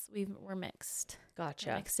 So we're mixed. Gotcha.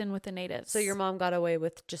 We're mixed in with the natives. So your mom got away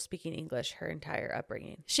with just speaking English her entire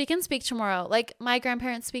upbringing. She can speak Chamorro. Like my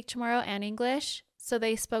grandparents speak Chamorro and English. So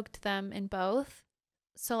they spoke to them in both.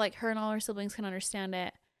 So like her and all her siblings can understand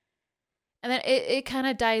it. And then it kind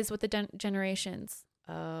of dies with the generations.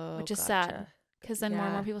 Oh, which is sad. Because then more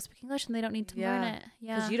and more people speak English and they don't need to learn it.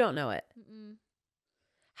 Yeah. Because you don't know it. Mm-mm.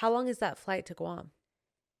 How long is that flight to Guam?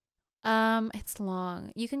 It's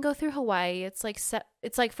long. You can go through Hawaii. It's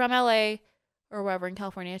like from LA or wherever in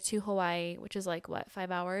California to Hawaii, which is like 5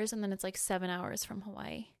 hours, and then it's like 7 hours from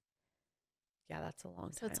Hawaii. Yeah, that's a long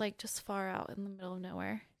time. So it's like just far out in the middle of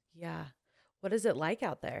nowhere. Yeah. What is it like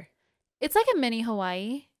out there? It's like a mini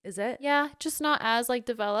Hawaii. Is it? Yeah, just not as like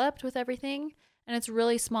developed with everything, and it's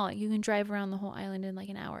really small. Like, you can drive around the whole island in like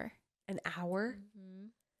an hour. An hour? Mm-hmm.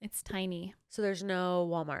 It's tiny. So there's no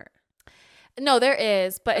Walmart? No, there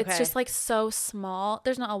is, but it's just like so small.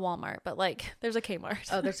 There's not a Walmart, but like there's a Kmart.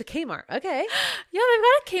 Oh, there's a Kmart. Okay. Yeah,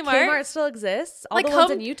 they've got a Kmart. Kmart still exists. All like the ones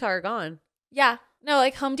in Utah are gone. Yeah. No,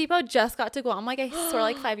 like Home Depot just got to Guam, like I swear,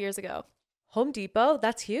 like 5 years ago. Home Depot?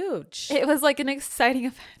 That's huge. It was like an exciting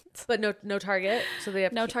event. But no Target? So they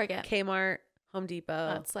have no Target. Kmart, Home Depot.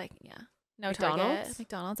 That's like, yeah. No McDonald's? Target.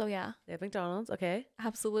 McDonald's, oh yeah. They have McDonald's, okay.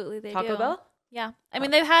 Absolutely, they do. Taco Bell? Yeah. I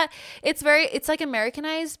mean, it's like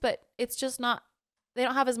Americanized, but it's just not, they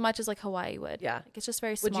don't have as much as like Hawaii would. Yeah. Like, it's just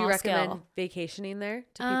very small Would you recommend scale. vacationing there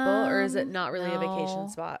to people, or is it not really a vacation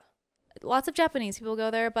spot? Lots of Japanese people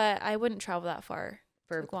go there, but I wouldn't travel that far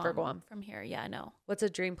for to Guam. from here. Yeah, no. What's a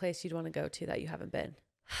dream place you'd want to go to that you haven't been?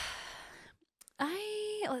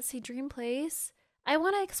 Let's see, dream place. I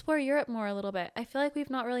want to explore Europe more a little bit. I feel like we've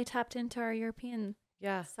not really tapped into our European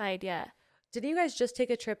side yet. Didn't you guys just take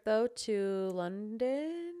a trip though to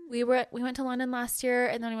London? We went to London last year,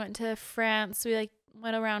 and then we went to France. We like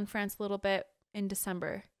went around France a little bit in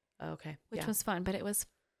December. Okay. Which was fun, but it was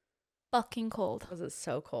fucking cold. Was it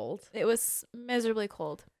so cold? It was miserably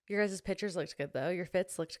cold. Your guys' pictures looked good though. Your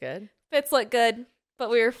fits looked good. Fits look good, but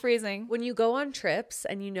we were freezing. When you go on trips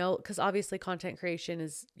and you know, because obviously content creation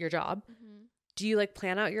is your job, do you like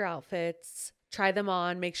plan out your outfits, try them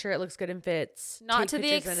on, make sure it looks good and fits? Not to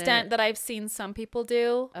the extent that I've seen some people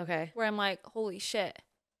do. Okay. Where I'm like, holy shit.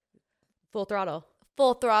 Full throttle.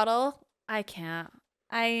 Full throttle. I can't.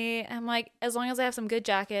 I am like, as long as I have some good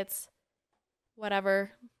jackets,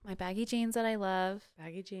 whatever. My baggy jeans that I love.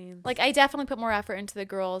 Baggy jeans. Like, I definitely put more effort into the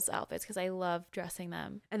girls' outfits because I love dressing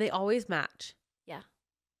them. And they always match. Yeah.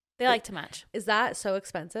 They like to match. Is that so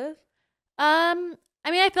expensive? I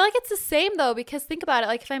mean, I feel like it's the same though, because think about it.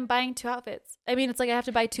 Like, if I'm buying 2 outfits, I mean, it's like I have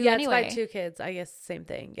to buy 2 anyway. Yeah, it's buy 2 kids. I guess same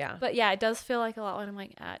thing. Yeah. But yeah, it does feel like a lot when I'm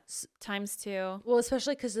like at times 2. Well,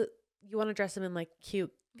 especially because you want to dress them in like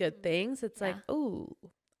cute, good things. It's like, oh,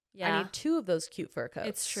 I need 2 of those cute fur coats.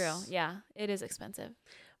 It's true. Yeah, it is expensive.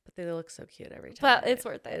 But they look so cute every time. But it's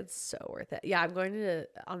worth it. It's so worth it. Yeah, I'm going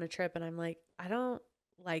on a trip and I'm like, I don't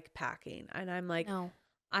like packing. And I'm like, no.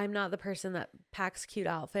 I'm not the person that packs cute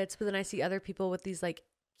outfits. But then I see other people with these like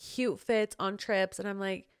cute fits on trips. And I'm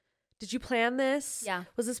like, did you plan this? Yeah.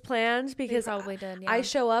 Was this planned? Because they probably did. Yeah. I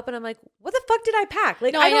show up and I'm like, what the fuck did I pack?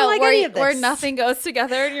 Like, no, I don't like any of this. Where nothing goes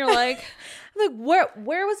together. And you're like, I'm like,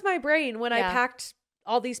 where was my brain when I packed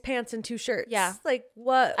all these pants and 2 shirts? Yeah. Like,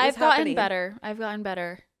 what I've was happening? I've gotten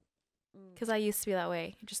better. Because I used to be that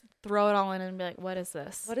way. You just throw it all in and be like, what is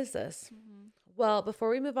this? What is this? Mm-hmm. Well, before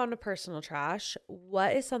we move on to personal trash,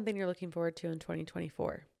 what is something you're looking forward to in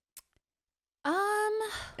 2024?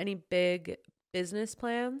 Any big business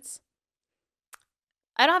plans?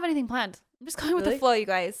 I don't have anything planned. I'm just going with the flow, you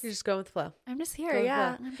guys. You're just going with the flow. I'm just here,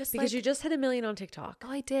 yeah. I'm just because you just hit 1 million on TikTok. Oh,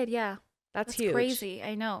 I did, yeah. That's huge. Crazy.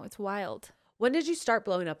 I know. It's wild. When did you start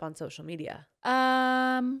blowing up on social media?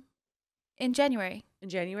 In January. In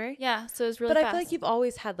January? Yeah, so it was really fast. But I feel like you've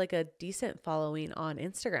always had like a decent following on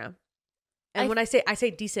Instagram. And when I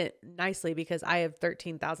say decent nicely because I have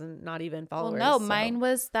 13,000 not even followers. Well,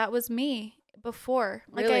 no, that was me before.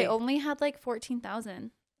 Like really? I only had like 14,000.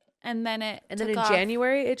 And then in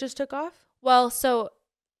January it just took off? Well, so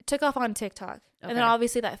it took off on TikTok. Okay. And then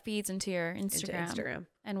obviously that feeds into your Instagram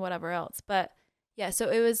and whatever else. But yeah, so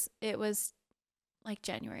it was like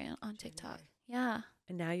January on TikTok. Yeah.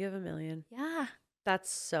 And now you have 1 million. Yeah.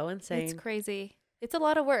 That's so insane. It's crazy. It's a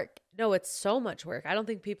lot of work. No, it's so much work. I don't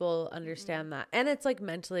think people understand that. And it's like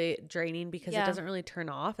mentally draining because it doesn't really turn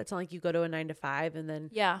off. It's not like you go to a 9 to 5 and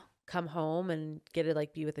then come home and get to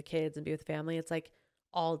like be with the kids and be with the family. It's like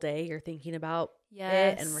all day you're thinking about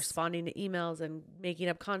it and responding to emails and making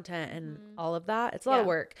up content and all of that. It's a lot of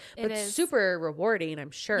work, but it's super rewarding,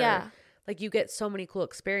 I'm sure. Yeah. Like you get so many cool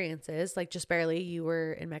experiences. Like just barely you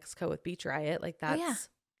were in Mexico with Beach Riot. Like that's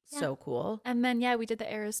so cool. And then we did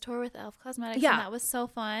the Eras tour with Elf Cosmetics. Yeah. And that was so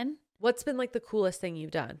fun. What's been like the coolest thing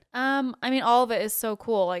you've done? I mean, all of it is so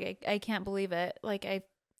cool. Like I can't believe it. Like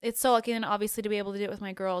it's so lucky, and obviously to be able to do it with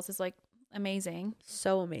my girls is like amazing.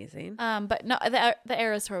 So amazing. But no, the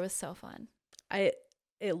Eras tour was so fun. It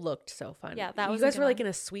looked so fun. Yeah, that was. You guys were like in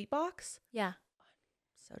a sweet box. Yeah.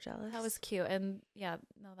 So jealous. That was cute, and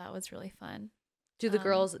that was really fun. Did the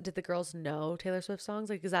girls know Taylor Swift songs?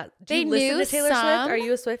 Like, is that do you listen to Taylor Swift? Are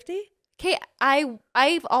you a Swiftie? Okay,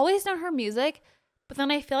 I've always known her music, but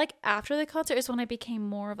then I feel like after the concert is when I became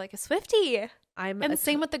more of like a Swiftie.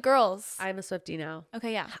 Same with the girls. I'm a Swiftie now.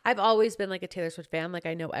 Okay, yeah. I've always been like a Taylor Swift fan. Like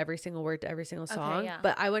I know every single word to every single song. Okay, yeah.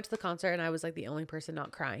 But I went to the concert and I was like the only person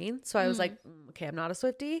not crying. So I was like, okay, I'm not a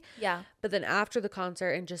Swiftie. Yeah. But then after the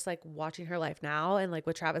concert and just like watching her life now and like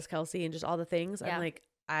with Travis Kelce and just all the things, I'm like,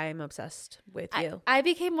 I'm obsessed with you. I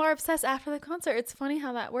became more obsessed after the concert. It's funny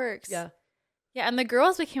how that works. Yeah. Yeah, and the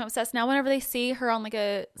girls became obsessed. Now whenever they see her on like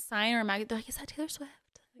a sign or a magazine, they're like, is that Taylor Swift?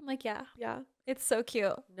 I'm like, yeah. Yeah. It's so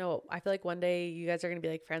cute. No, I feel like one day you guys are going to be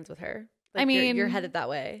like friends with her. Like I mean, you're headed that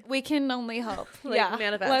way. We can only hope. Like,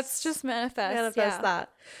 manifest. Let's just manifest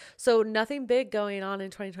that. So nothing big going on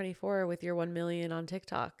in 2024 with your 1 million on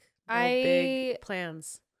TikTok. No big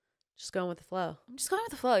plans. Just going with the flow. I'm just going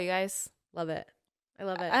with the flow, you guys. Love it. I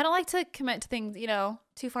love it. I don't like to commit to things,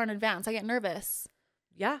 too far in advance. I get nervous.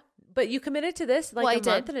 Yeah. But you committed to this like a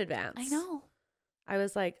month in advance. I know. I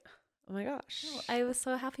was like, Oh my gosh. Oh, I was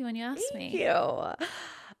so happy when you asked Thank me. you.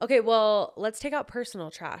 Okay, well, let's take out personal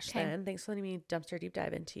trash Okay. then. Thanks for letting me dumpster deep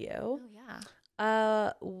dive into you. Oh, yeah.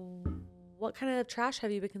 What kind of trash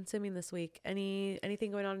have you been consuming this week?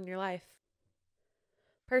 Anything going on in your life?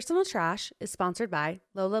 Personal Trash is sponsored by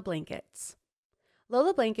Lola Blankets.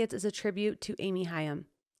 Lola Blankets is a tribute to Amy Hyam,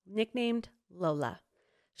 nicknamed Lola.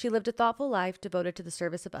 She lived a thoughtful life devoted to the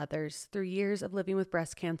service of others. Through years of living with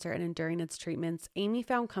breast cancer and enduring its treatments, Amy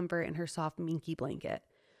found comfort in her soft minky blanket.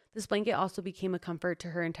 This blanket also became a comfort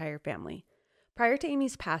to her entire family. Prior to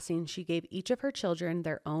Amy's passing, she gave each of her children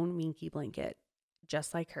their own minky blanket,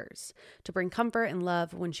 just like hers, to bring comfort and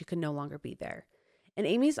love when she could no longer be there. In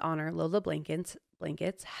Amy's honor, Lola Blankets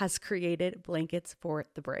has created blankets for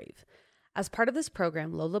the brave. As part of this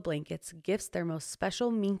program, Lola Blankets gifts their most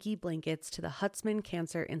special minky blankets to the Huntsman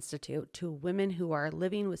Cancer Institute to women who are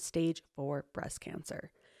living with stage 4 breast cancer.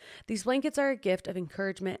 These blankets are a gift of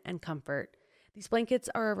encouragement and comfort. These blankets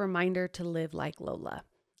are a reminder to live like Lola.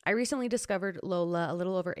 I recently discovered Lola a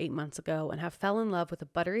little over 8 months ago and have fell in love with the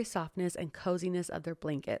buttery softness and coziness of their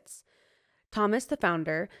blankets. Thomas, the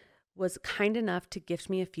founder, was kind enough to gift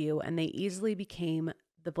me a few, and they easily became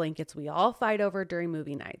the blankets we all fight over during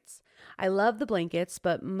movie nights. I love the blankets,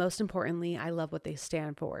 but most importantly, I love what they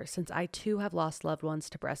stand for. Since I too have lost loved ones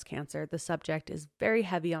to breast cancer, the subject is very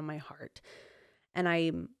heavy on my heart, and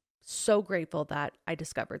I'm so grateful that I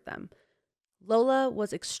discovered them. Lola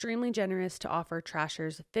was extremely generous to offer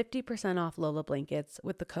trashers 50% off Lola blankets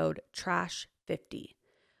with the code TRASH50.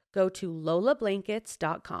 Go to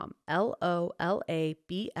lolablankets.com,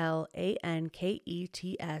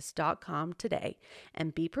 LOLABLANKETS.com today,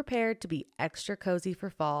 and be prepared to be extra cozy for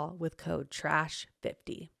fall with code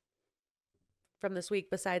TRASH50. From this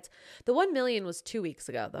week, besides the 1 million was 2 weeks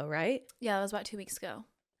ago though, right? Yeah, that was about 2 weeks ago.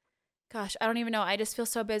 Gosh, I don't even know. I just feel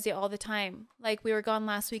so busy all the time. Like, we were gone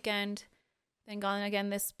last weekend, then gone again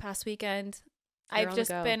this past weekend. I've just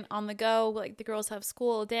been on the go. Like, the girls have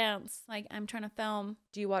school, dance. Like, I'm trying to film.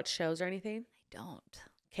 Do you watch shows or anything? I don't.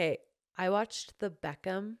 Okay, I watched the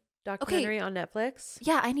Beckham documentary on Netflix.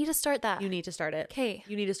 Yeah, I need to start that. You need to start it. Okay.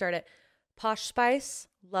 You need to start it. Posh Spice,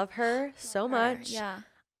 love her so much. Yeah.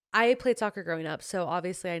 I played soccer growing up, so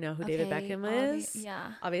obviously I know who David Beckham is.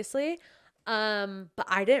 Yeah. Obviously. But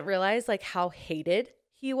I didn't realize like how hated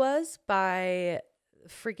he was by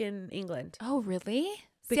freaking England. Oh, really?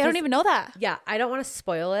 Because, see, I don't even know that. Yeah, I don't want to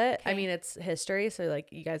spoil it. Okay. I mean, it's history, so like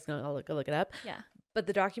you guys go look it up. Yeah. But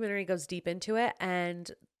the documentary goes deep into it, and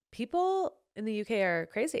people in the UK are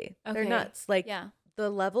crazy. Okay. They're nuts. Like the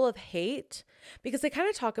level of hate, because they kind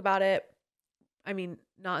of talk about it. I mean,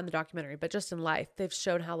 not in the documentary, but just in life. They've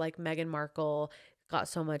shown how like Meghan Markle got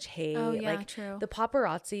so much hate. Oh, yeah, like true. The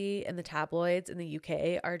paparazzi and the tabloids in the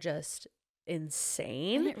UK are just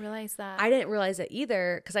insane. I didn't realize that. I didn't realize it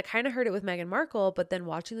either, because I kind of heard it with Meghan Markle, but then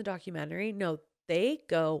watching the documentary, no, they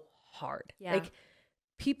go hard. Yeah. Like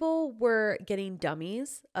people were getting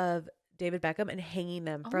dummies of David Beckham and hanging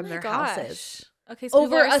them from their houses. Okay, so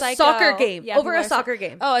over a soccer game. Yeah, over a soccer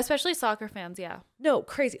game. Oh, especially soccer fans, yeah. No,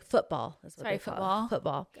 crazy. Football. That's what football.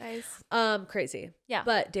 Football. Guys. Crazy. Yeah.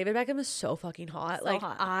 But David Beckham is so fucking hot. So like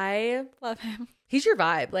hot. I love him. He's your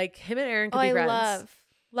vibe. Like him and Aaron could be friends.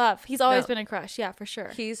 Love. He's always been a crush. Yeah, for sure.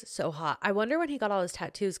 He's so hot. I wonder when he got all his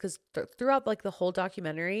tattoos, because throughout like the whole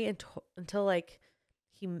documentary until like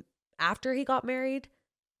after he got married,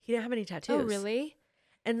 he didn't have any tattoos. Oh, really?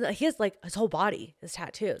 And he has like his whole body is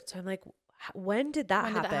tattooed. So I'm like, when did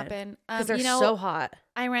that happen? Because they're so hot.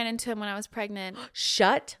 I ran into him when I was pregnant.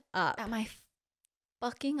 Shut up. At my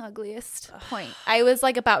fucking ugliest point. I was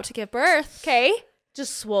like about to give birth. Okay.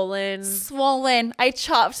 Just swollen. I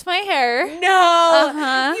chopped my hair.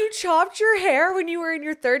 No. You chopped your hair when you were in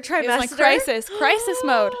your 3rd trimester? It was my crisis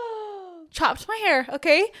mode. Chopped my hair.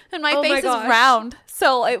 Okay. And my face is round.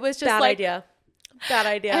 So it was just Bad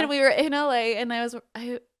idea. And we were in LA, and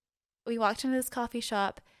we walked into this coffee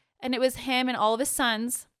shop, and it was him and all of his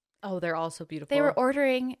sons. Oh, they're all so beautiful. They were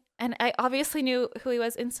ordering, and I obviously knew who he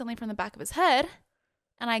was instantly from the back of his head.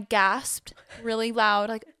 And I gasped really loud,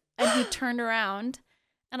 like, and he turned around,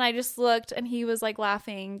 and I just looked, and he was like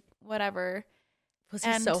laughing, whatever. Was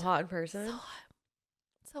he so hot in person?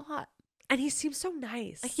 So hot. And he seems so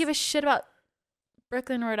nice. Like, he gave a shit about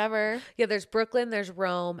Brooklyn or whatever. Yeah, there's Brooklyn, there's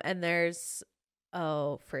Rome, and there's,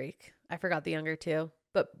 oh, freak. I forgot the younger two.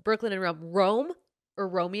 But Brooklyn and Rome. Rome or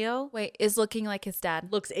Romeo? Wait, is looking like his dad.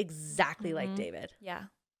 Looks exactly like David. Yeah.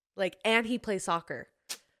 Like, and he plays soccer.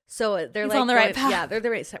 So they're he's like on the right path. Yeah, they're the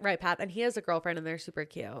right path. And he has a girlfriend, and they're super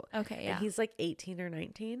cute. Okay, yeah. And he's like 18 or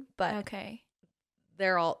 19. But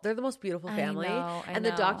they're the most beautiful family. I and know.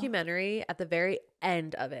 the documentary at the very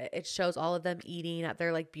end of it, it shows all of them eating at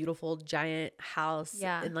their like beautiful giant house.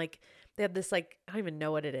 Yeah. And like they have this like, I don't even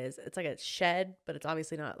know what it is. It's like a shed, but it's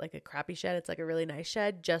obviously not like a crappy shed. It's like a really nice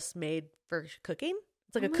shed just made for cooking.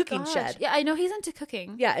 It's like a cooking shed. Yeah, I know he's into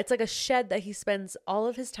cooking. Yeah, it's like a shed that he spends all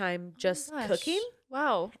of his time just cooking.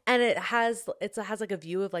 Wow. And it has like a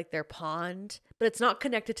view of like their pond, but it's not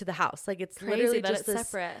connected to the house. Like it's Crazy literally that just it's this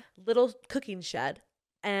separate. little cooking shed,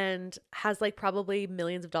 and has like probably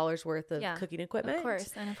millions of dollars worth of cooking equipment. Of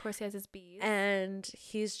course. And of course he has his bees. And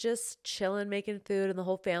he's just chilling, making food, and the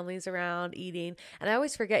whole family's around eating. And I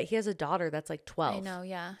always forget he has a daughter that's like 12. I know,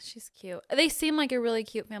 yeah. She's cute. They seem like a really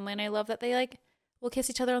cute family, and I love that they like will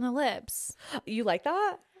kiss each other on the lips. You like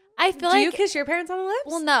that? I feel Do like you kiss your parents on the lips?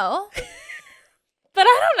 Well, no. But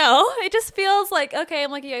I don't know. It just feels like, okay,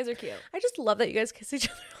 I'm like, you guys are cute. I just love that you guys kiss each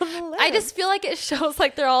other on the lips. I just feel like it shows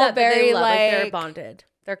like they're all that very they love, like they're bonded.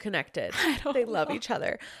 They're connected. They love each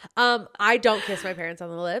other. I don't kiss my parents on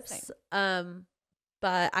the lips.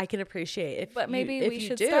 But I can appreciate if we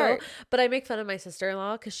should start. But I make fun of my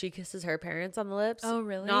sister-in-law because she kisses her parents on the lips. Oh,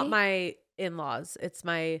 really? Not my in-laws. It's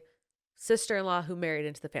my sister-in-law who married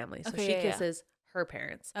into the family. So she kisses her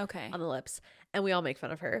parents on the lips. And we all make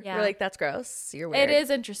fun of her. Yeah. We're like, that's gross. You're weird. It is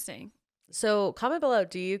interesting. So comment below.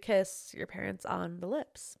 Do you kiss your parents on the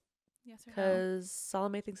lips? Yes or no? Because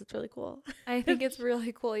Salomè thinks it's really cool. I think it's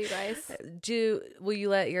really cool, you guys. Will you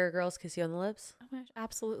let your girls kiss you on the lips? Oh my gosh,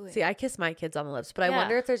 absolutely. See, I kiss my kids on the lips, but I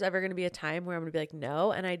wonder if there's ever going to be a time where I'm going to be like,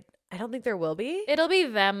 no. And I don't think there will be. It'll be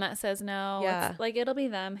them that says no. Yeah. It'll be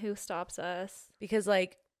them who stops us. Because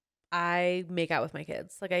like I make out with my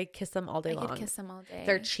kids. Like I kiss them all day long. I could kiss them all day.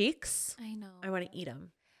 Their cheeks. I know. I want to eat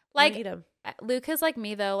them. Like Luca's like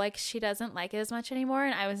me though. Like she doesn't like it as much anymore,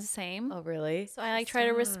 and I was the same. Oh really? So I like try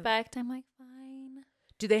to respect. I'm like fine.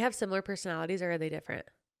 Do they have similar personalities or are they different?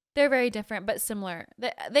 They're very different but similar.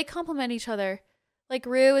 They complement each other. Like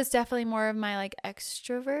Rue is definitely more of my like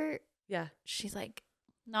extrovert. Yeah. She's like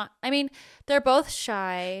not. I mean, they're both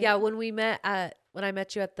shy. Yeah. When I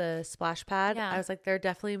met you at the splash pad, I was like, they're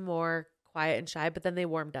definitely more quiet and shy, but then they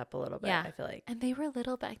warmed up a little bit. I feel like. And they were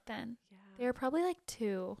little back then. Yeah. They were probably like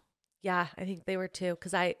 2. Yeah, I think they were 2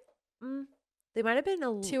 because they might have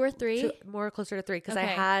been 2 or 3, more closer to 3 because I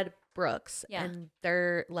had Brooks and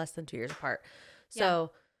they're less than 2 years apart.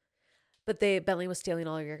 So, but Bentley was stealing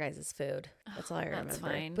all of your guys' food. That's all I remember. That's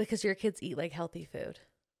fine because your kids eat like healthy food.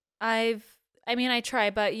 I try,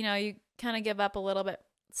 but you kind of give up a little bit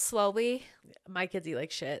slowly. My kids eat like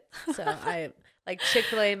shit, so I like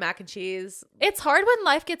Chick-fil-A mac and cheese. It's hard when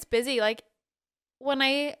life gets busy. Like when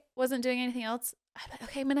I wasn't doing anything else, I'm like,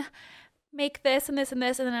 okay, I'm gonna make this and this and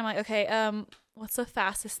this, and then I'm like, okay, what's the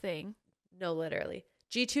fastest thing? No, literally,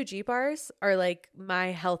 G2G bars are like my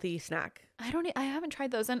healthy snack. I haven't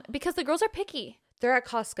tried those, and because the girls are picky. They're at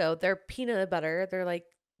Costco. They're peanut butter. They're like,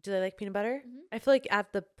 do they like peanut butter? Mm-hmm. I feel like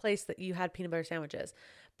at the place that you had peanut butter sandwiches,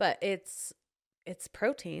 but it's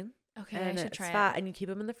protein. Okay, and I should try fat, it. and you keep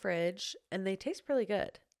them in the fridge, and they taste really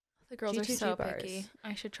good. The girls are so picky.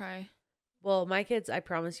 I should try. Well, my kids, I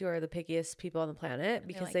promise you, are the pickiest people on the planet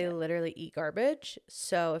because they literally eat garbage.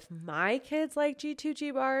 So if my kids like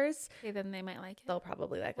G2G bars, okay, then they might like it. They'll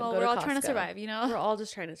probably like them. Well, we're all trying to survive, We're all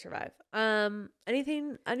just trying to survive.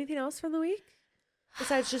 Anything else from the week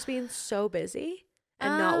besides just being so busy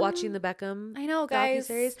and not watching the Beckham? I know, guys.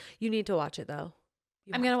 Docuseries? You need to watch it though.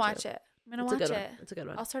 I'm gonna watch it. It's a good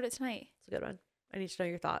one. I'll start it tonight. It's a good one. I need to know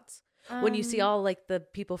your thoughts. When you see all like the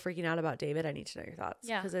people freaking out about David, I need to know your thoughts.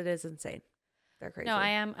 Yeah, because it is insane. They're crazy. No, I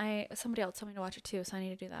am. Somebody else told me to watch it too, so I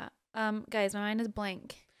need to do that. Guys, my mind is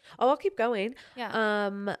blank. Oh, I'll keep going.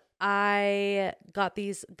 Yeah. I got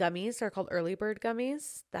these gummies. They're called early bird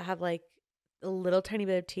gummies that have like a little tiny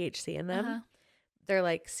bit of THC in them. Uh-huh. They're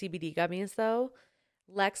like CBD gummies though.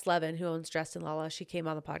 Lex Levin, who owns Dressed in Lala, she came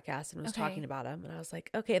on the podcast and was talking about them. And I was like,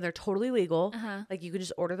 okay. And they're totally legal. Uh-huh. Like you can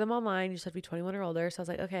just order them online. You just have to be 21 or older. So I was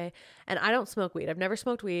like, okay. And I don't smoke weed. I've never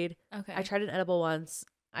smoked weed. Okay. I tried an edible once.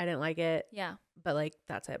 I didn't like it. Yeah. But like,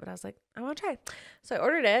 that's it. But I was like, I want to try. So I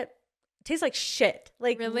ordered it. It tastes like shit.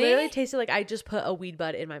 Like really? Literally tasted like I just put a weed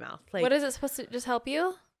bud in my mouth. Like, what is it supposed to just help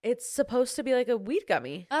you? It's supposed to be like a weed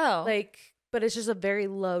gummy. Oh. Like, but it's just a very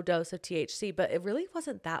low dose of THC. But it really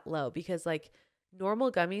wasn't that low because like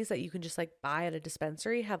normal gummies that you can just like buy at a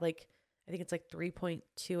dispensary have like, I think it's like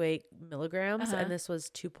 3.28 milligrams. Uh-huh. And this was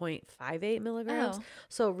 2.58 milligrams. Oh.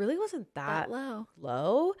 So it really wasn't that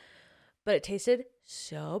low. But it tasted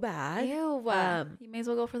so bad. Ew. You may as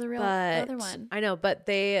well go for the real other one. I know, but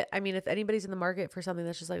if anybody's in the market for something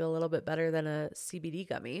that's just like a little bit better than a CBD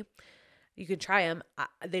gummy, you can try them.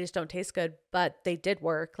 They just don't taste good, but they did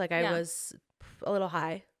work. Like I was a little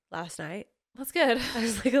high last night. That's good. I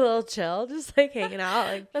was like a little chill, just like hanging out.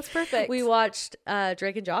 Like That's perfect. we watched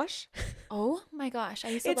Drake and Josh. Oh my gosh. I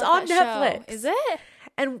used to It's love on that Netflix. show. Is it?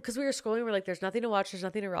 And because we were scrolling, we're like, there's nothing to watch. There's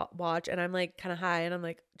nothing to watch. And I'm like kind of high. And I'm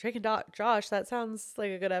like, Drake and Josh, that sounds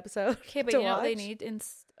like a good episode. Okay, but to you know what they watch. need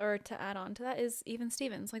or to add on to that is Even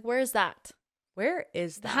Stevens. Like, where is that? Where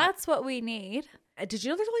is that? That's what we need. Did you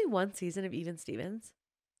know there's only one season of Even Stevens?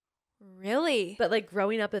 Really? But like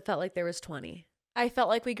growing up, it felt like there was 20. I felt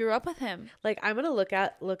like we grew up with him. Like I'm going to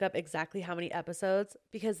look up exactly how many episodes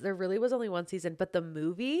because there really was only one season. But the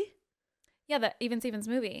movie... Yeah, the Even Stevens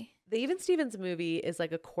movie. The Even Stevens movie is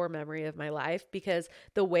like a core memory of my life because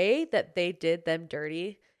the way that they did them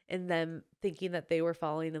dirty and them thinking that they were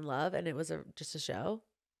falling in love and it was just a show.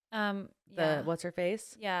 Yeah. What's her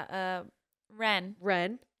face? Yeah,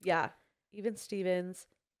 Ren. Yeah. Even Stevens,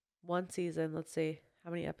 one season. Let's see.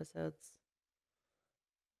 How many episodes?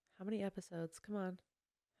 Come on.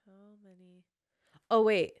 How many? Oh,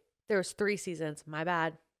 wait. There was 3 seasons. My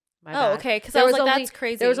bad. Okay. Because I was like, that's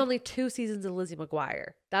crazy. There was only 2 seasons of Lizzie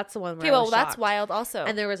McGuire. That's the one where Okay, well, that's wild also.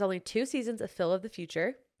 And there was only 2 seasons of Phil of the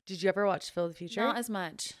Future. Did you ever watch Phil of the Future? Not as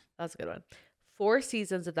much. That's a good one. 4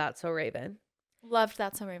 seasons of That's So Raven. Loved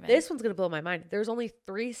That's So Raven. This one's going to blow my mind. There's only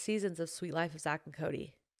 3 seasons of Sweet Life of Zach and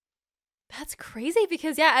Cody. That's crazy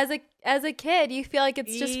because, yeah, as a kid, you feel like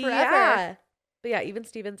it's just forever. Yeah. But yeah, Even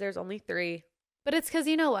Stevens, there's only 3. But it's because,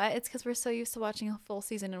 you know what? It's because we're so used to watching a full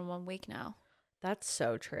season in 1 week now. That's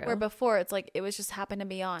so true. Where before, it's like it was just happened to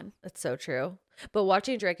be on. That's so true. But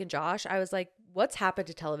watching Drake and Josh, I was like, what's happened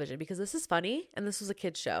to television? Because this is funny and this was a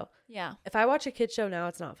kid's show. Yeah. If I watch a kid's show now,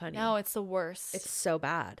 it's not funny. No, it's the worst. It's so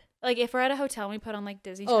bad. Like if we're at a hotel and we put on like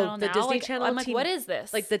Disney Channel the now, Disney like, Channel I'm like, teen- what is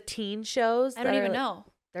this? Like the teen shows. I don't even know.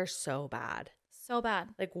 They're so bad. So bad.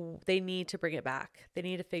 Like they need to bring it back. They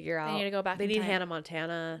need to figure out. They need to go back. They in need time. Hannah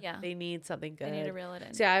Montana. Yeah. They need something good. They need to reel it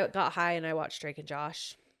in. See, I got high and I watched Drake and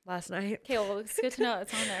Josh last night. Okay, well, it's good to know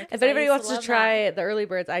it's on there. If anybody wants to try the early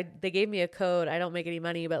birds, they gave me a code. I don't make any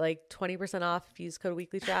money, but like 20% off if you use code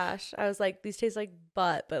Weekly Trash. I was like, these taste like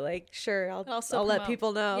butt, but like, sure, I'll let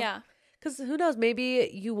people know. Yeah. Because who knows? Maybe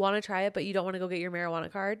you want to try it, but you don't want to go get your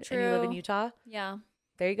marijuana card. True. And you live in Utah. Yeah.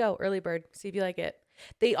 There you go. Early bird. See if you like it.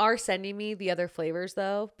 They are sending me the other flavors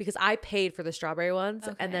though, because I paid for the strawberry ones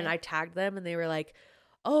and then I tagged them and they were like,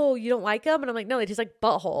 oh, you don't like them? And I'm like, no, they taste like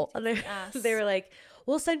butthole. And they were like,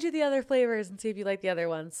 we'll send you the other flavors and see if you like the other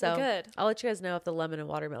ones. So good. I'll let you guys know if the lemon and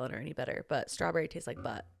watermelon are any better, but strawberry tastes like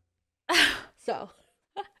butt. So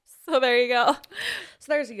there you go.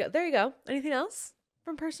 So there you go. Anything else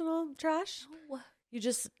from personal trash? No. You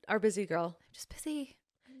just are busy, girl. I'm just busy.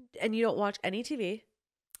 And you don't watch any TV?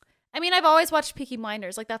 I mean, I've always watched Peaky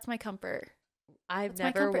Blinders. Like that's my comfort. I've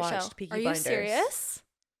That's never my comfort watched show. Peaky Are Blinders. you serious?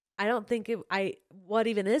 I don't think what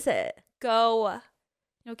even is it? Go.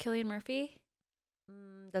 You know Cillian Murphy?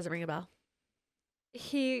 Doesn't ring a bell.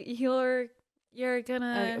 You're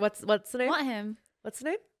gonna What's the name? want him. What's the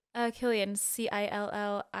name? Cillian,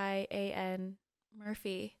 Cillian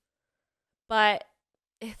Murphy. But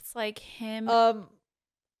it's like him.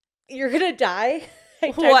 You're gonna die. I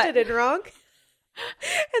What? typed it in wrong.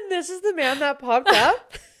 And this is the man that popped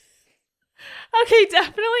up. Okay,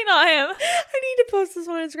 definitely not him. I need to post this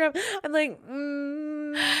on Instagram. I'm like,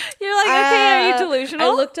 You're like, okay, are you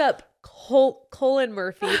delusional? I looked up Colin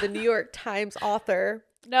Murphy, the New York Times author.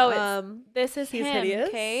 No, this is he's him. hideous.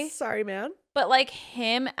 Okay, Sorry, man. but like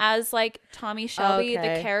him as like Tommy Shelby,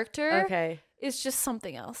 Okay. the character, Okay. is just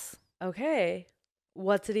something else. Okay.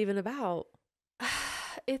 What's it even about?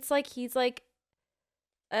 It's like he's like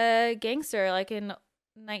a gangster, like in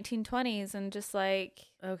 1920s, and just like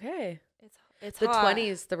Okay. it's The hot.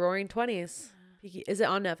 20s, the roaring 20s. Is it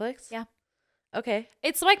on Netflix? Yeah. Okay.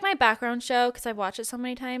 It's like my background show because I've watched it so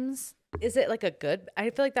many times. Is it like a good? I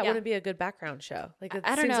feel like that Yeah. wouldn't be a good background show. Like it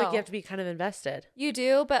I don't seems like know. you have to be kind of invested. You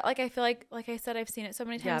do, but like I feel like I said, I've seen it so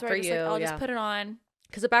many Yeah, times where for I just you, like I'll yeah. just put it on.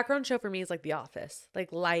 Because a background show for me is like The Office,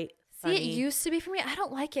 like light. See, it funny. used to be for me. I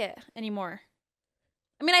don't like it anymore.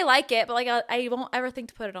 I mean, I like it, but like I won't ever think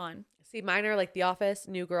to put it on. See, mine are like The Office,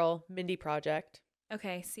 New Girl, Mindy Project.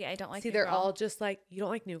 Okay, see, I don't like. See, New they're Girl. all just like, you don't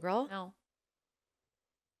like New Girl? No.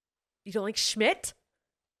 You don't like Schmidt?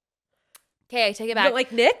 Okay, I take it You back. don't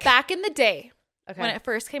like Nick? Back in the day Okay. when it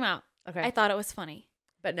first came out, Okay. I thought it was funny,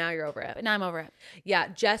 But now you're over it. but now I'm over it. Yeah,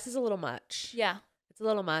 Jess is a little much. Yeah, It's a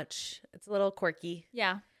little much. It's a little quirky.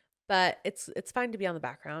 yeah, But it's fine to be on the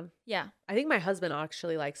background. yeah. I think my husband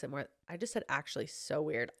actually likes it more. I just said actually, so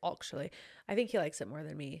weird. Actually, I think he likes it more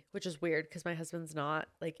than me, which is weird because my husband's not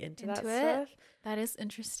like into that Into it? stuff. That is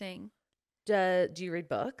interesting. Do you read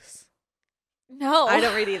books? No. I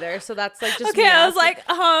don't read either. So that's like just okay. me I was asking.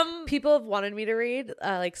 like, People have wanted me to read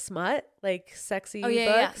like smut, like sexy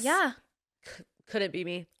books. Yeah. Couldn't be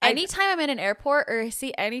me. Anytime I'm in an airport or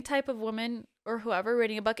see any type of woman or whoever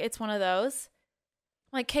reading a book, it's one of those.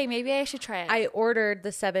 I'm like, okay, maybe I should try it. I ordered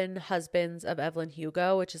The Seven Husbands of Evelyn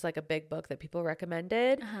Hugo, which is like a big book that people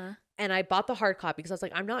recommended. And I bought the hard copy because I was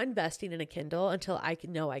like, I'm not investing in a Kindle until I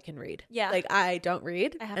know I can read. Yeah. Like I don't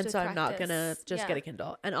read. And so I'm not going to just get a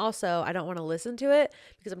Kindle. And also I don't want to listen to it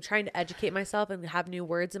because I'm trying to educate myself and have new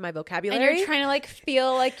words in my vocabulary. And you're trying to like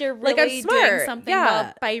feel like you're really like I'm smart. doing something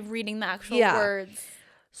by reading the actual words.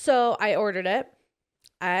 So I ordered it.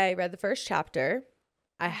 I read the first chapter.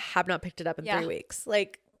 I have not picked it up in 3 weeks.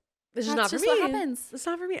 Like, this is not for me. What happens. It's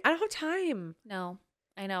not for me. I don't have time. No,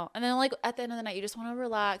 I know. And then, like, at the end of the night, you just want to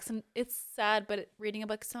relax. And it's sad, but reading a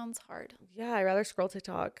book sounds hard. Yeah, I'd rather scroll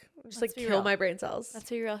TikTok. Just, like, kill my brain cells.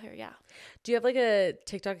 Let's be real here, yeah. Do you have, like, a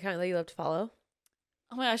TikTok account that you love to follow?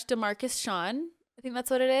 Oh, my gosh, DeMarcus Sean. I think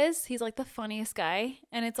that's what it is. He's, like, the funniest guy.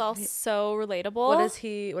 And it's all so relatable. What does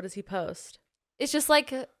he post? It's just,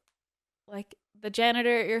 like the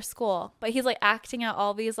janitor at your school, but he's like acting out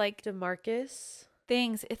all these like DeMarcus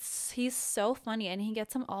things. He's so funny and he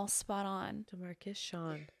gets them all spot on. DeMarcus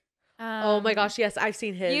Sean. Oh my gosh, yes, I've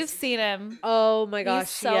seen his. You've seen him. Oh my gosh, he's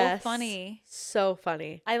so funny. So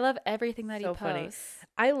funny. I love everything that he posts. Funny.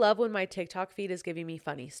 I love when my TikTok feed is giving me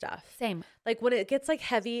funny stuff. Same. Like when it gets like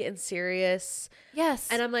heavy and serious. Yes.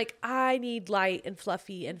 And I'm like, I need light and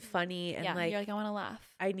fluffy and funny and like you're like, I want to laugh.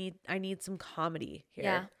 I need some comedy here.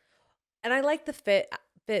 Yeah. And I like the fit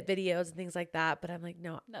videos and things like that, but I'm like,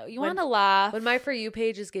 no, you want to laugh. When my For You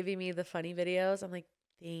page is giving me the funny videos, I'm like,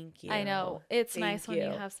 thank you. I know. It's nice when you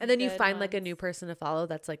have some and then you good find ones. like a new person to follow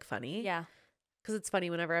that's like funny. Yeah. Because it's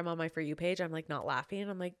funny whenever I'm on my For You page, I'm like not laughing.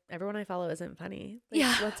 I'm like, everyone I follow isn't funny. Like,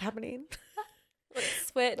 yeah. What's happening? Let's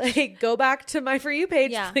switch. Like, go back to my For You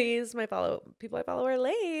page, please. People I follow are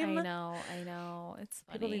lame. I know. It's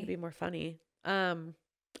funny. People need to be more funny.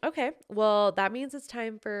 Okay, well, that means it's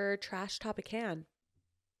time for Trash Topic Can.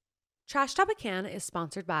 Trash Topic Can is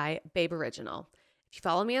sponsored by Babe Original. If you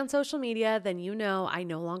follow me on social media, then you know I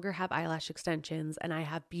no longer have eyelash extensions and I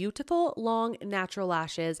have beautiful, long, natural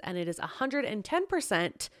lashes, and it is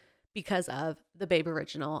 110% because of the Babe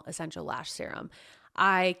Original Essential Lash Serum.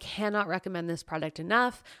 I cannot recommend this product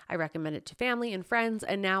enough. I recommend it to family and friends,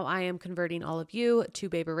 and now I am converting all of you to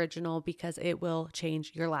Babe Original because it will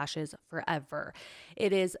change your lashes forever.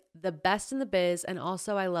 It is the best in the biz, and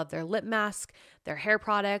also I love their lip mask, their hair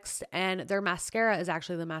products, and their mascara is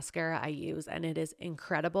actually the mascara I use, and it is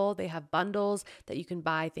incredible. They have bundles that you can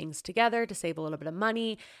buy things together to save a little bit of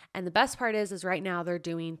money, and the best part is right now they're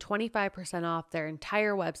doing 25% off their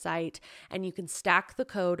entire website, and you can stack the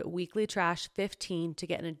code weeklytrash15 to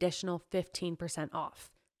get an additional 15%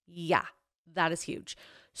 off. Yeah, that is huge.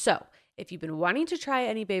 So if you've been wanting to try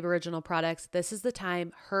any Babe Original products, this is the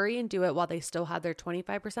time. Hurry and do it while they still have their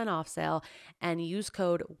 25% off sale and use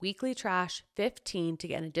code weeklytrash15 to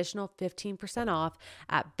get an additional 15% off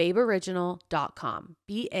at babeoriginal.com.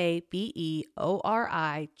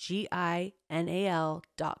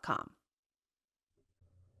 BABEORIGINAL.com.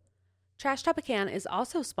 Trash Topic Can is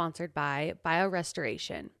also sponsored by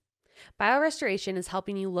BioRestoration. BioRestoration is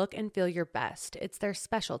helping you look and feel your best. It's their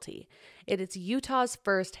specialty. It is Utah's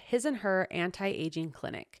first his and her anti-aging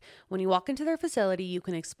clinic. When you walk into their facility, you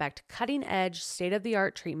can expect cutting-edge,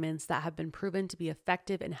 state-of-the-art treatments that have been proven to be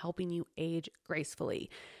effective in helping you age gracefully.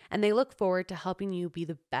 And they look forward to helping you be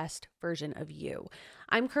the best version of you.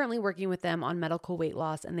 I'm currently working with them on medical weight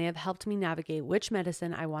loss, and they have helped me navigate which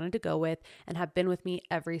medicine I wanted to go with and have been with me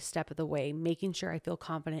every step of the way, making sure I feel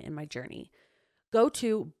confident in my journey. Go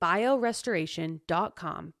to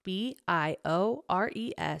biorestoration.com,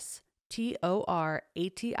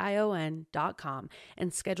 BioRestoration.com,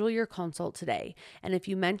 and schedule your consult today. And if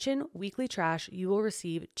you mention Weekly Trash, you will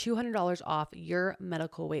receive $200 off your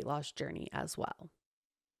medical weight loss journey as well.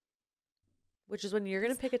 Which is when you're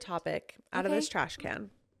going to pick a topic out of this trash can.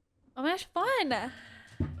 Oh my gosh, fun.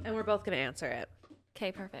 And we're both going to answer it.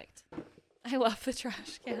 Okay, perfect. I love the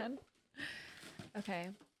trash can. Okay.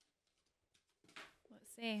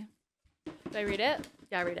 Let's see. Did I read it?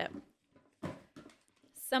 Yeah, read it.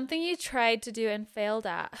 Something you tried to do and failed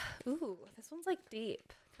at. Ooh, this one's like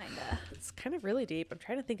deep, kind of. It's kind of really deep. I'm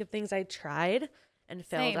trying to think of things I tried and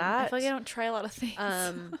failed at. I feel like I don't try a lot of things.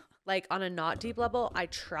 Like on a not deep level, I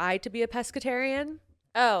tried to be a pescatarian.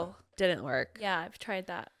 Oh. Didn't work. Yeah, I've tried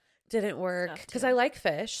that. Didn't work because I like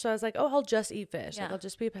fish. So I was like, oh, I'll just eat fish. Yeah. Like, I'll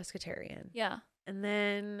just be a pescatarian. Yeah. And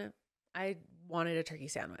then I wanted a turkey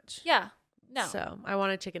sandwich. Yeah. No. So I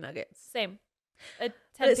wanted chicken nuggets. Same.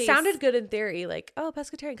 But it sounded good in theory, like, oh,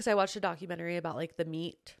 pescatarian, because I watched a documentary about like the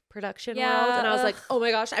meat production world, and I was like, oh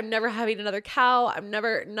my gosh, I'm never having another cow. I'm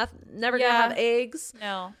never gonna have eggs.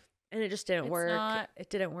 No, and it just didn't work. It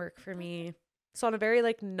didn't work for me. So on a very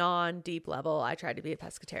like non-deep level, I tried to be a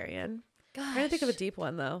pescatarian. Gosh. I'm trying to think of a deep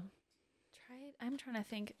one though. I'm trying to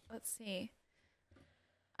think. Let's see.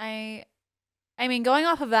 I mean, going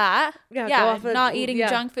off of that, not eating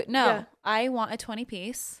junk food. No, I want a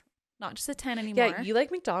 20-piece, not just a 10 anymore. Yeah, you like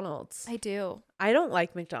McDonald's. I do. I don't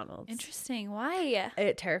like McDonald's. Interesting. Why?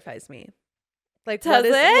 It terrifies me. Like, what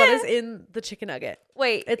is in the chicken nugget?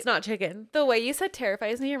 Wait. It's not chicken. The way you said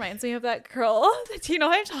terrifies me reminds me of that girl. Do you know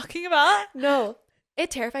what I'm talking about? No. It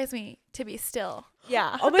terrifies me to be still.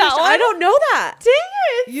 Yeah. Oh my gosh, I don't know that. Dang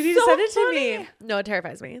it. You need to send it to me. No, it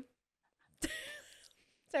terrifies me.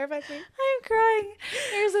 Terrifies me. I'm crying.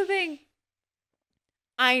 Here's the thing.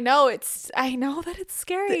 I know that it's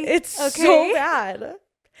scary. It's so bad.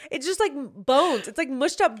 It's just like bones. It's like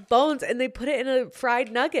mushed up bones, and they put it in a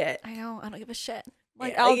fried nugget. I know. I don't give a shit.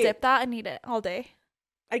 Like, I'll dip that and eat it all day.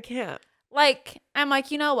 I can't. Like, I'm like,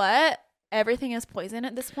 you know what? Everything is poison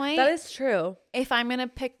at this point. That is true. If I'm gonna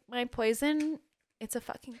pick my poison, it's a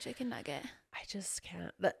fucking chicken nugget. I just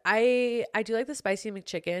can't. I do like the spicy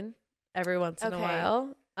McChicken every once in a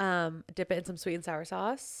while. Dip it in some sweet and sour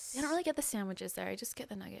sauce. I don't really get the sandwiches there. I just get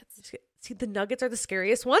the nuggets. See, the nuggets are the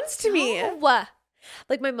scariest ones to me.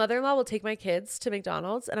 Like, my mother-in-law will take my kids to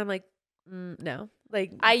McDonald's, and I'm like, no.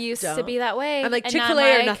 Like, I used to be that way. I'm like,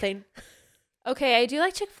 Chick-fil-A or nothing. Okay, I do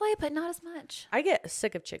like Chick-fil-A, but not as much. I get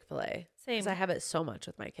sick of Chick-fil-A. Same. Because I have it so much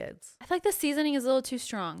with my kids. I feel like the seasoning is a little too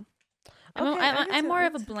strong. I'm more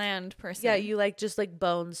of a bland person. Yeah, you like just like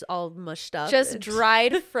bones all mushed up. Just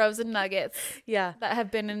dried frozen nuggets. Yeah. That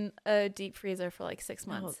have been in a deep freezer for like 6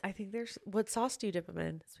 months. I think what sauce do you dip them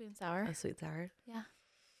in? Sweet and sour. Oh, sweet and sour. Yeah.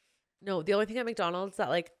 No, the only thing at McDonald's that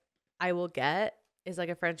like I will get is like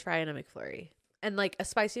a French fry and a McFlurry. And like a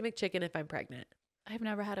spicy McChicken if I'm pregnant. I've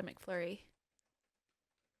never had a McFlurry.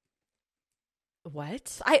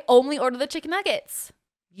 What? I only order the chicken nuggets.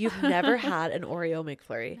 You've never had an Oreo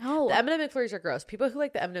McFlurry? No. The M&M McFlurries are gross. People who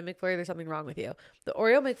like the M&M McFlurry, there's something wrong with you. The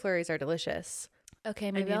Oreo McFlurries are delicious.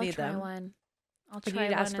 Okay, maybe I'll try one. I'll try one. You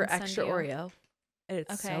need to ask for extra Oreo. And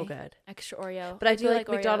it's so good. Extra Oreo. But I do like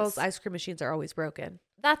McDonald's ice cream machines are always broken.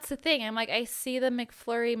 That's the thing. I'm like, I see the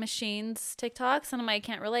McFlurry machines TikToks, and I'm like, I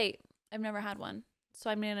can't relate. I've never had one. So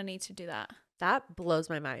I'm going to need to do that. That blows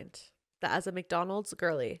my mind. That as a McDonald's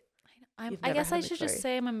girly. I guess I should just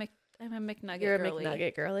say I'm a McNugget girly. You're a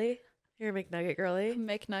McNugget girly? You're a McNugget girly?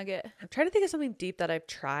 McNugget. I'm trying to think of something deep that I've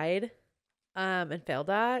tried and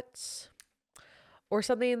failed at. Or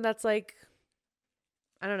something that's like,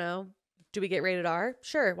 I don't know. Do we get rated R?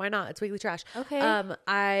 Sure, why not? It's weekly trash. Okay.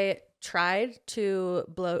 I tried to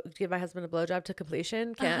give my husband a blowjob to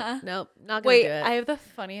completion. Can't. Nope, not gonna Wait, do it. I have the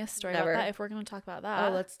funniest story about that. If we're gonna talk about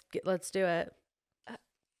that, let's do it.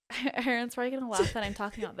 Aaron's probably gonna laugh that I'm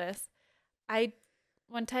talking about this.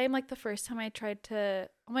 One time, like the first time I tried to,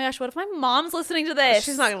 oh my gosh, what if my mom's listening to this?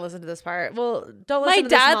 She's not gonna listen to this part. Well, don't listen to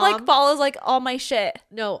this, My dad Mom. like follows like all my shit.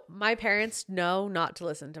 No, my parents know not to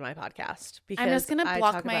listen to my podcast because I'm just gonna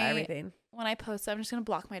block talk about everything. When I post it, I'm just gonna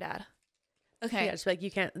block my dad. Okay. Yeah, just like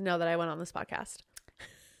you can't know that I went on this podcast.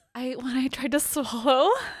 When I tried to swallow,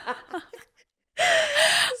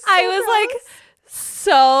 I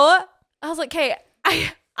was like, okay,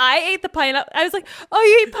 I ate the pineapple. I was like, oh,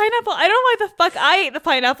 you ate pineapple. I don't know why the fuck I ate the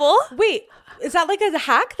pineapple. Wait, is that like a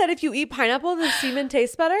hack that if you eat pineapple, the semen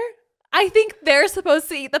tastes better? I think they're supposed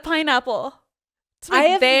to eat the pineapple. To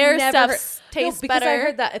make their stuff taste because better. I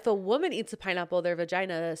heard that if a woman eats a pineapple, their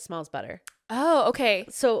vagina smells better. Oh, okay.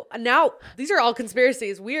 So now these are all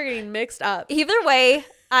conspiracies. We are getting mixed up. Either way,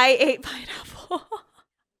 I ate pineapple.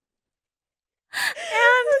 And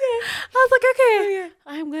I was like, okay,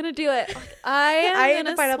 I'm gonna do it. Like, I ate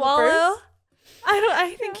the pineapple swallow. First.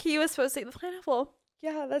 I think he was supposed to eat the pineapple.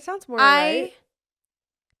 Yeah, that sounds more right.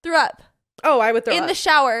 Threw up. Oh, I would throw up. In the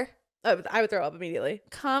shower. I would throw up immediately.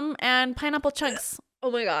 Cum and pineapple chunks. Oh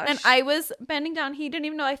my gosh. And I was bending down. He didn't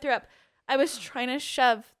even know I threw up. I was trying to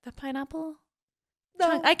shove the pineapple.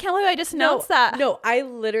 No. I can't believe I just announced that. No, I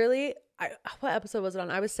literally, what episode was it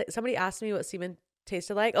on? Somebody asked me what semen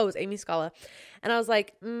tasted like. Oh, it was Amy Scala. And I was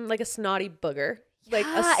like, like a snotty booger. Like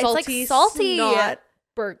a salty, snot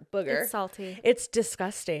booger. It's salty. It's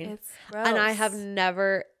disgusting. It's gross. And I've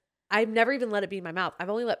never even let it be in my mouth. I've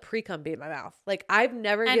only let pre-cum be in my mouth. Like I've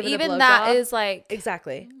never given a blowjob. And even that is like.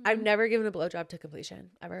 Exactly. I've never given a blowjob to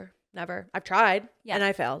completion. Ever. Never. I've tried and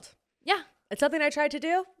I failed. Yeah. It's something I tried to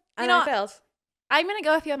do and I failed. I'm going to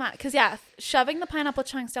go with you on that. Because, yeah, shoving the pineapple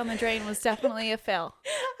chunks down the drain was definitely a fail.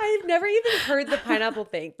 I've never even heard the pineapple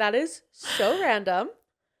thing. That is so random.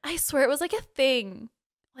 I swear it was like a thing.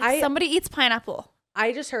 Like somebody eats pineapple.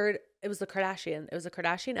 I just heard it was the Kardashian. It was a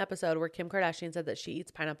Kardashian episode where Kim Kardashian said that she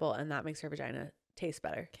eats pineapple and that makes her vagina taste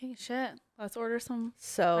better. Okay, shit. Let's order some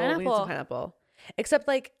pineapple. We need some pineapple. Except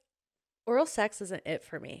like oral sex isn't it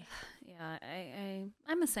for me. Yeah,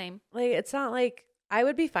 I'm the same. Like it's not like I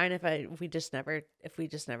would be fine if we just never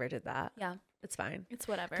did that. Yeah. It's fine. It's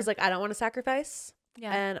whatever. Because like I don't want to sacrifice.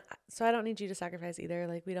 Yeah. And so I don't need you to sacrifice either.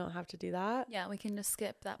 Like we don't have to do that. Yeah, we can just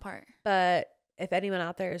skip that part. But if anyone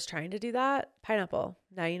out there is trying to do that, pineapple.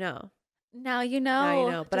 Now you know. Now you know. Now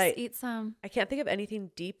you know. But just eat some. I can't think of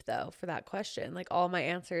anything deep though for that question. Like all my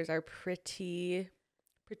answers are pretty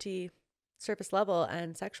surface level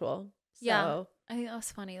and sexual. Yeah. So I think that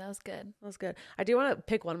was funny. That was good. That was good. I do want to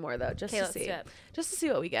pick one more though, just to see. Just to see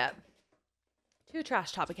what we get. 2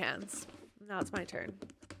 trash topic cans. Now it's my turn.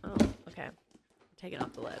 Oh, okay. I'm taking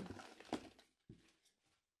off the lid.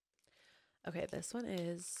 Okay, this one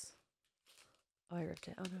is. Oh, I ripped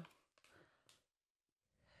it. Oh no.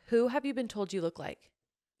 Who have you been told you look like?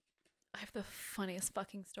 I have the funniest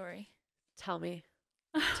fucking story. Tell me.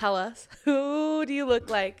 Tell us. Who do you look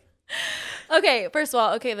like? Okay, first of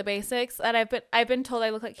all, the basics that I've been told I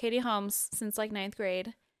look like Katie Holmes since like 9th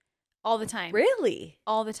grade, all the time. Really?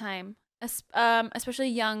 All the time. Especially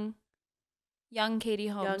young Katie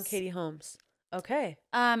Holmes. Young Katie Holmes. Okay.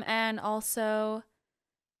 And also,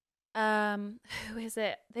 who is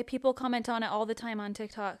it? People comment on it all the time on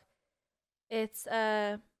TikTok. It's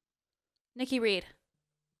Nikki Reed.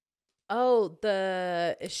 Oh,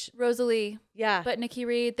 Rosalie. Yeah. But Nikki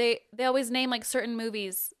Reed, they always name like certain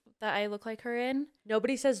movies that I look like her in.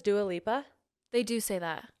 Nobody says Dua Lipa. They do say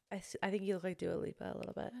that. I think you look like Dua Lipa a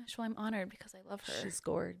little bit. Well, I'm honored because I love her. She's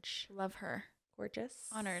gorge. Love her. Gorgeous.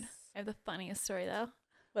 Honored. I have the funniest story though.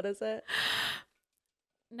 What is it?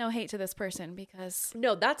 No hate to this person because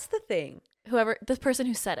no, that's the thing. This person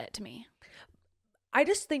who said it to me. I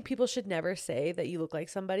just think people should never say that you look like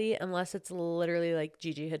somebody unless it's literally like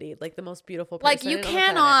Gigi Hadid, like the most beautiful person. Like you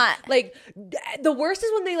cannot. Like the worst is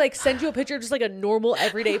when they like send you a picture of just like a normal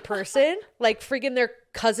everyday person, like freaking their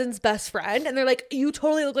cousin's best friend, and they're like, "You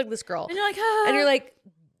totally look like this girl," and you're like, ah. And you're like,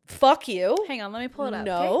 "Fuck you." Hang on, let me pull it up.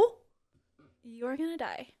 No, okay? You're gonna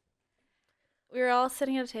die. We were all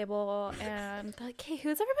sitting at a table, and they're like, "Hey,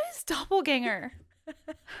 who's everybody's doppelganger?"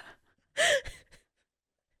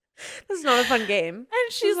 This is not a fun game.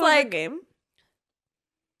 And she's like,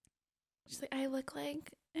 I look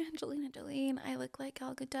like Angelina Jolie. I look like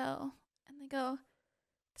Gal Gadot. And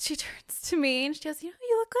she turns to me and she goes, "You know who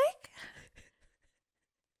you look like?"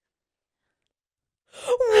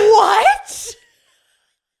 What?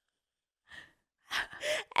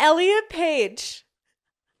 Elliot Page.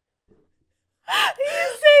 You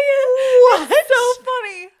say it. What? It's so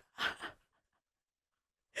funny.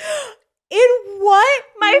 In what?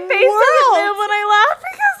 My face doesn't move when I laugh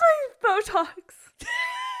because my Botox.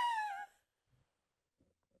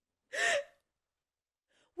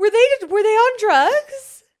 Were they on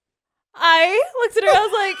drugs? I looked at her. I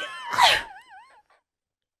was like,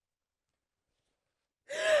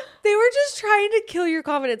 they were just trying to kill your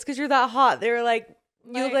confidence because you're that hot. They were like,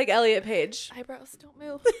 you look like Elliot Page. Eyebrows don't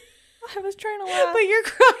move. I was trying to laugh, but you're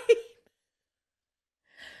crying.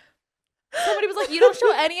 Somebody was like, "You don't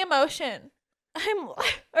show any emotion."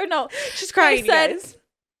 She's crying. You guys.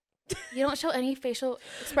 You don't show any facial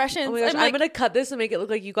expressions. Oh my gosh, I'm gonna cut this and make it look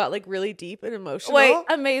like you got like really deep and emotional. Wait,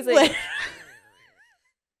 amazing.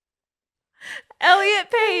 Elliot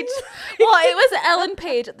Page. Well, it was Ellen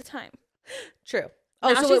Page at the time. True.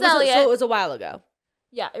 Oh, now so it was a while ago.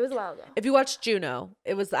 Yeah, it was a while ago. If you watched Juno,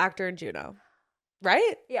 it was the actor in Juno,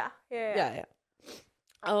 right? Yeah.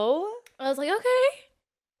 Oh, I was like, okay.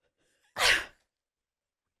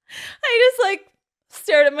 I just like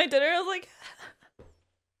stared at my dinner. I was like,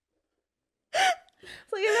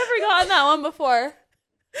 it's like I've never gotten that one before.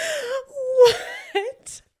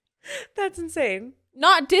 What? That's insane.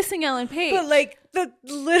 Not dissing Ellen Page, but like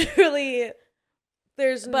literally,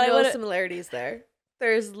 there's no similarities there.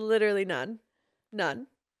 There's literally none. Oh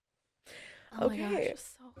okay. My gosh,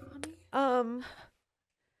 it's so funny.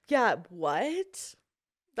 Yeah. What?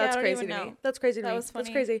 That's crazy to me. That's crazy to me. That's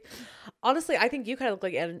crazy. Honestly, I think you kind of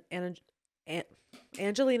look like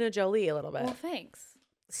Angelina Jolie a little bit. Well, thanks.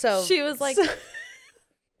 So she was like,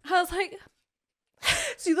 I was like,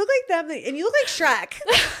 so you look like them, and you look like Shrek.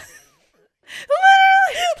 Literally.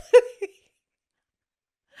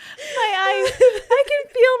 My eyes. I can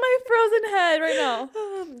feel my frozen head right now.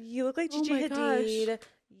 You look like Gigi Hadid.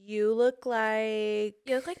 You look like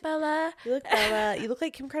Bella. You look Bella. You look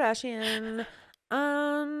like Kim Kardashian.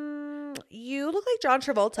 You look like John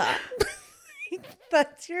Travolta.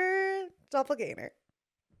 That's your doppelganger.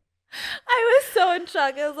 I was so in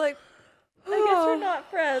shock. I was like, I guess we're not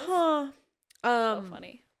friends. So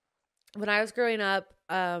funny. When I was growing up,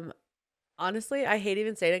 honestly, I hate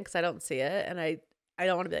even saying it because I don't see it, and I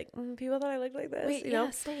don't want to be like, people thought I looked like this. Wait, you know?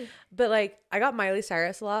 stay. But like, I got Miley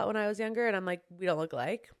Cyrus a lot when I was younger, and I'm like, we don't look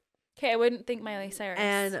alike. Okay, I wouldn't think Miley Cyrus.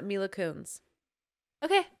 And Mila Kunis.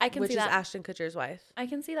 Okay, I can see that. Which is Ashton Kutcher's wife. I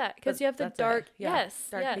can see that because you have the dark, dark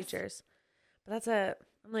features. But that's it.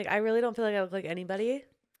 I'm like, I really don't feel like I look like anybody.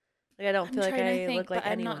 Like, I don't feel like I look like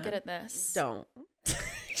anyone. I'm not good at this. Don't.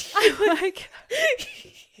 I'm like,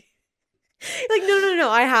 no.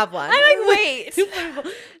 I have one. I'm like, wait.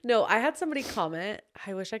 No, I had somebody comment.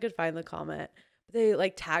 I wish I could find the comment. They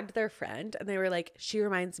like tagged their friend, and they were like, "She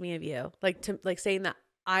reminds me of you," like saying that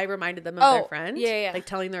I reminded them of their friend. Yeah. Like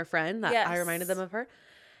telling their friend that I reminded them of her.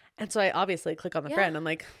 And so I obviously click on the friend. I'm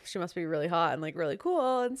like, she must be really hot and like really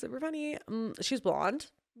cool and super funny. She's blonde.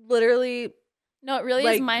 Literally. No, it really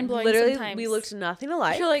is mind blowing. Literally, sometimes. we looked nothing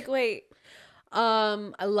alike. You're like, wait.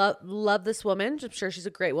 I love this woman. I'm sure she's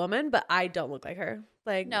a great woman, but I don't look like her.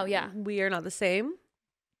 Like, no, yeah, we are not the same.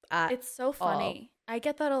 It's so funny. I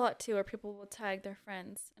get that a lot too, where people will tag their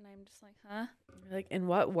friends, and I'm just like, huh? Like, in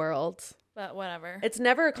what world? But whatever. It's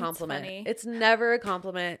never a compliment. It's never a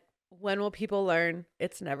compliment. When will people learn?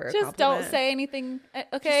 It's never a compliment. Just don't say anything.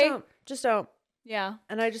 Okay. Just don't. Yeah.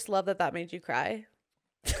 And I just love that made you cry.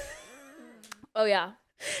 Oh yeah.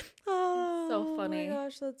 Oh, so funny. Oh my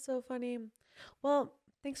gosh, that's so funny. Well,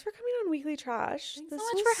 thanks for coming on Weekly Trash. Thanks so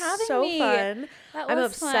much for having me. So fun. I'm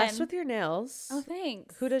obsessed with your nails. Oh,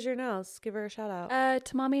 thanks. Who does your nails? Give her a shout out.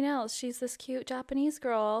 Tamami Nails. She's this cute Japanese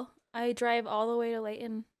girl. I drive all the way to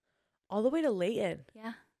Layton. All the way to Layton?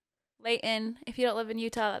 Yeah. Layton. If you don't live in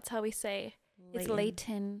Utah, that's how we say. It's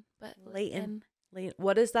Layton, but Layton.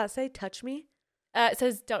 What does that say? Touch me? It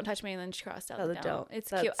says don't touch me, and then she crossed out the don't.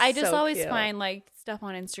 It's That's cute. I just so always cute. find like stuff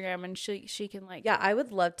on Instagram, and she can like. Yeah, I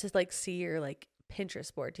would love to like see your like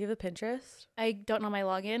Pinterest board. Do you have a Pinterest? I don't know my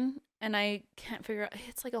login, and I can't figure out.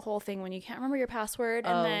 It's like a whole thing when you can't remember your password,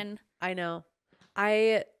 and then I know.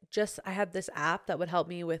 I had this app that would help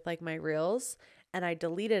me with like my reels, and I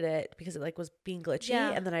deleted it because it like was being glitchy,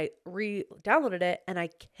 and then I re-downloaded it, and I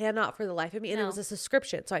cannot for the life of me, and it was a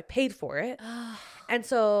subscription, so I paid for it, and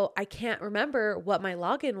so I can't remember what my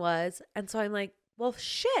login was, and so I'm like, well,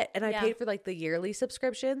 shit, and I paid for like the yearly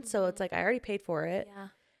subscription, so it's like I already paid for it,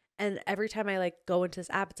 and every time I like go into this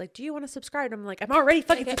app, it's like, do you want to subscribe? And I'm like, I'm already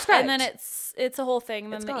fucking subscribed. And then it's a whole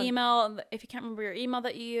thing. And then the email, if you can't remember your email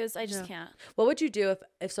that you use, I just can't. What would you do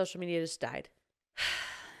if social media just died?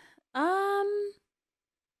 I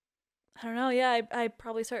don't know. Yeah, I'd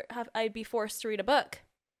probably I'd be forced to read a book.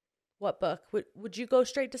 What book? Would you go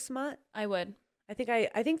straight to smut? I would. I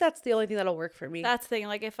think that's the only thing that'll work for me. That's the thing.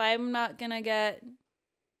 Like if I'm not gonna get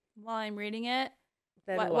while I'm reading it,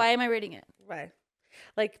 then why am I reading it? Why?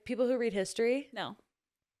 Like people who read history? No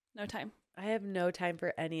time. I have no time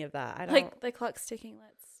for any of that. I don't like the clock's ticking.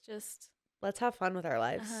 Let's have fun with our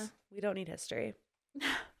lives. We don't need history.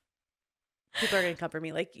 People are gonna come for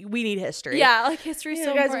me like we need history. Yeah, like history's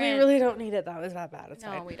so guys, important. We really don't need it. That was that bad. It's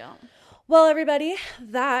fine. We don't. Well, everybody,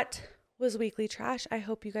 that was Weekly Trash. I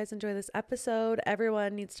hope you guys enjoy this episode.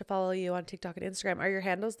 Everyone needs to follow you on TikTok and Instagram. Are your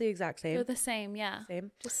handles the exact same? They're the same, yeah.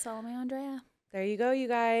 Same. Just Salomè Andrea. There you go, you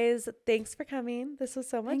guys. Thanks for coming. This was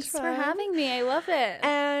so much fun. Thanks for having me. I love it.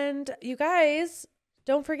 And you guys,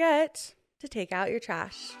 don't forget to take out your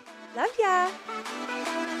trash. Love ya.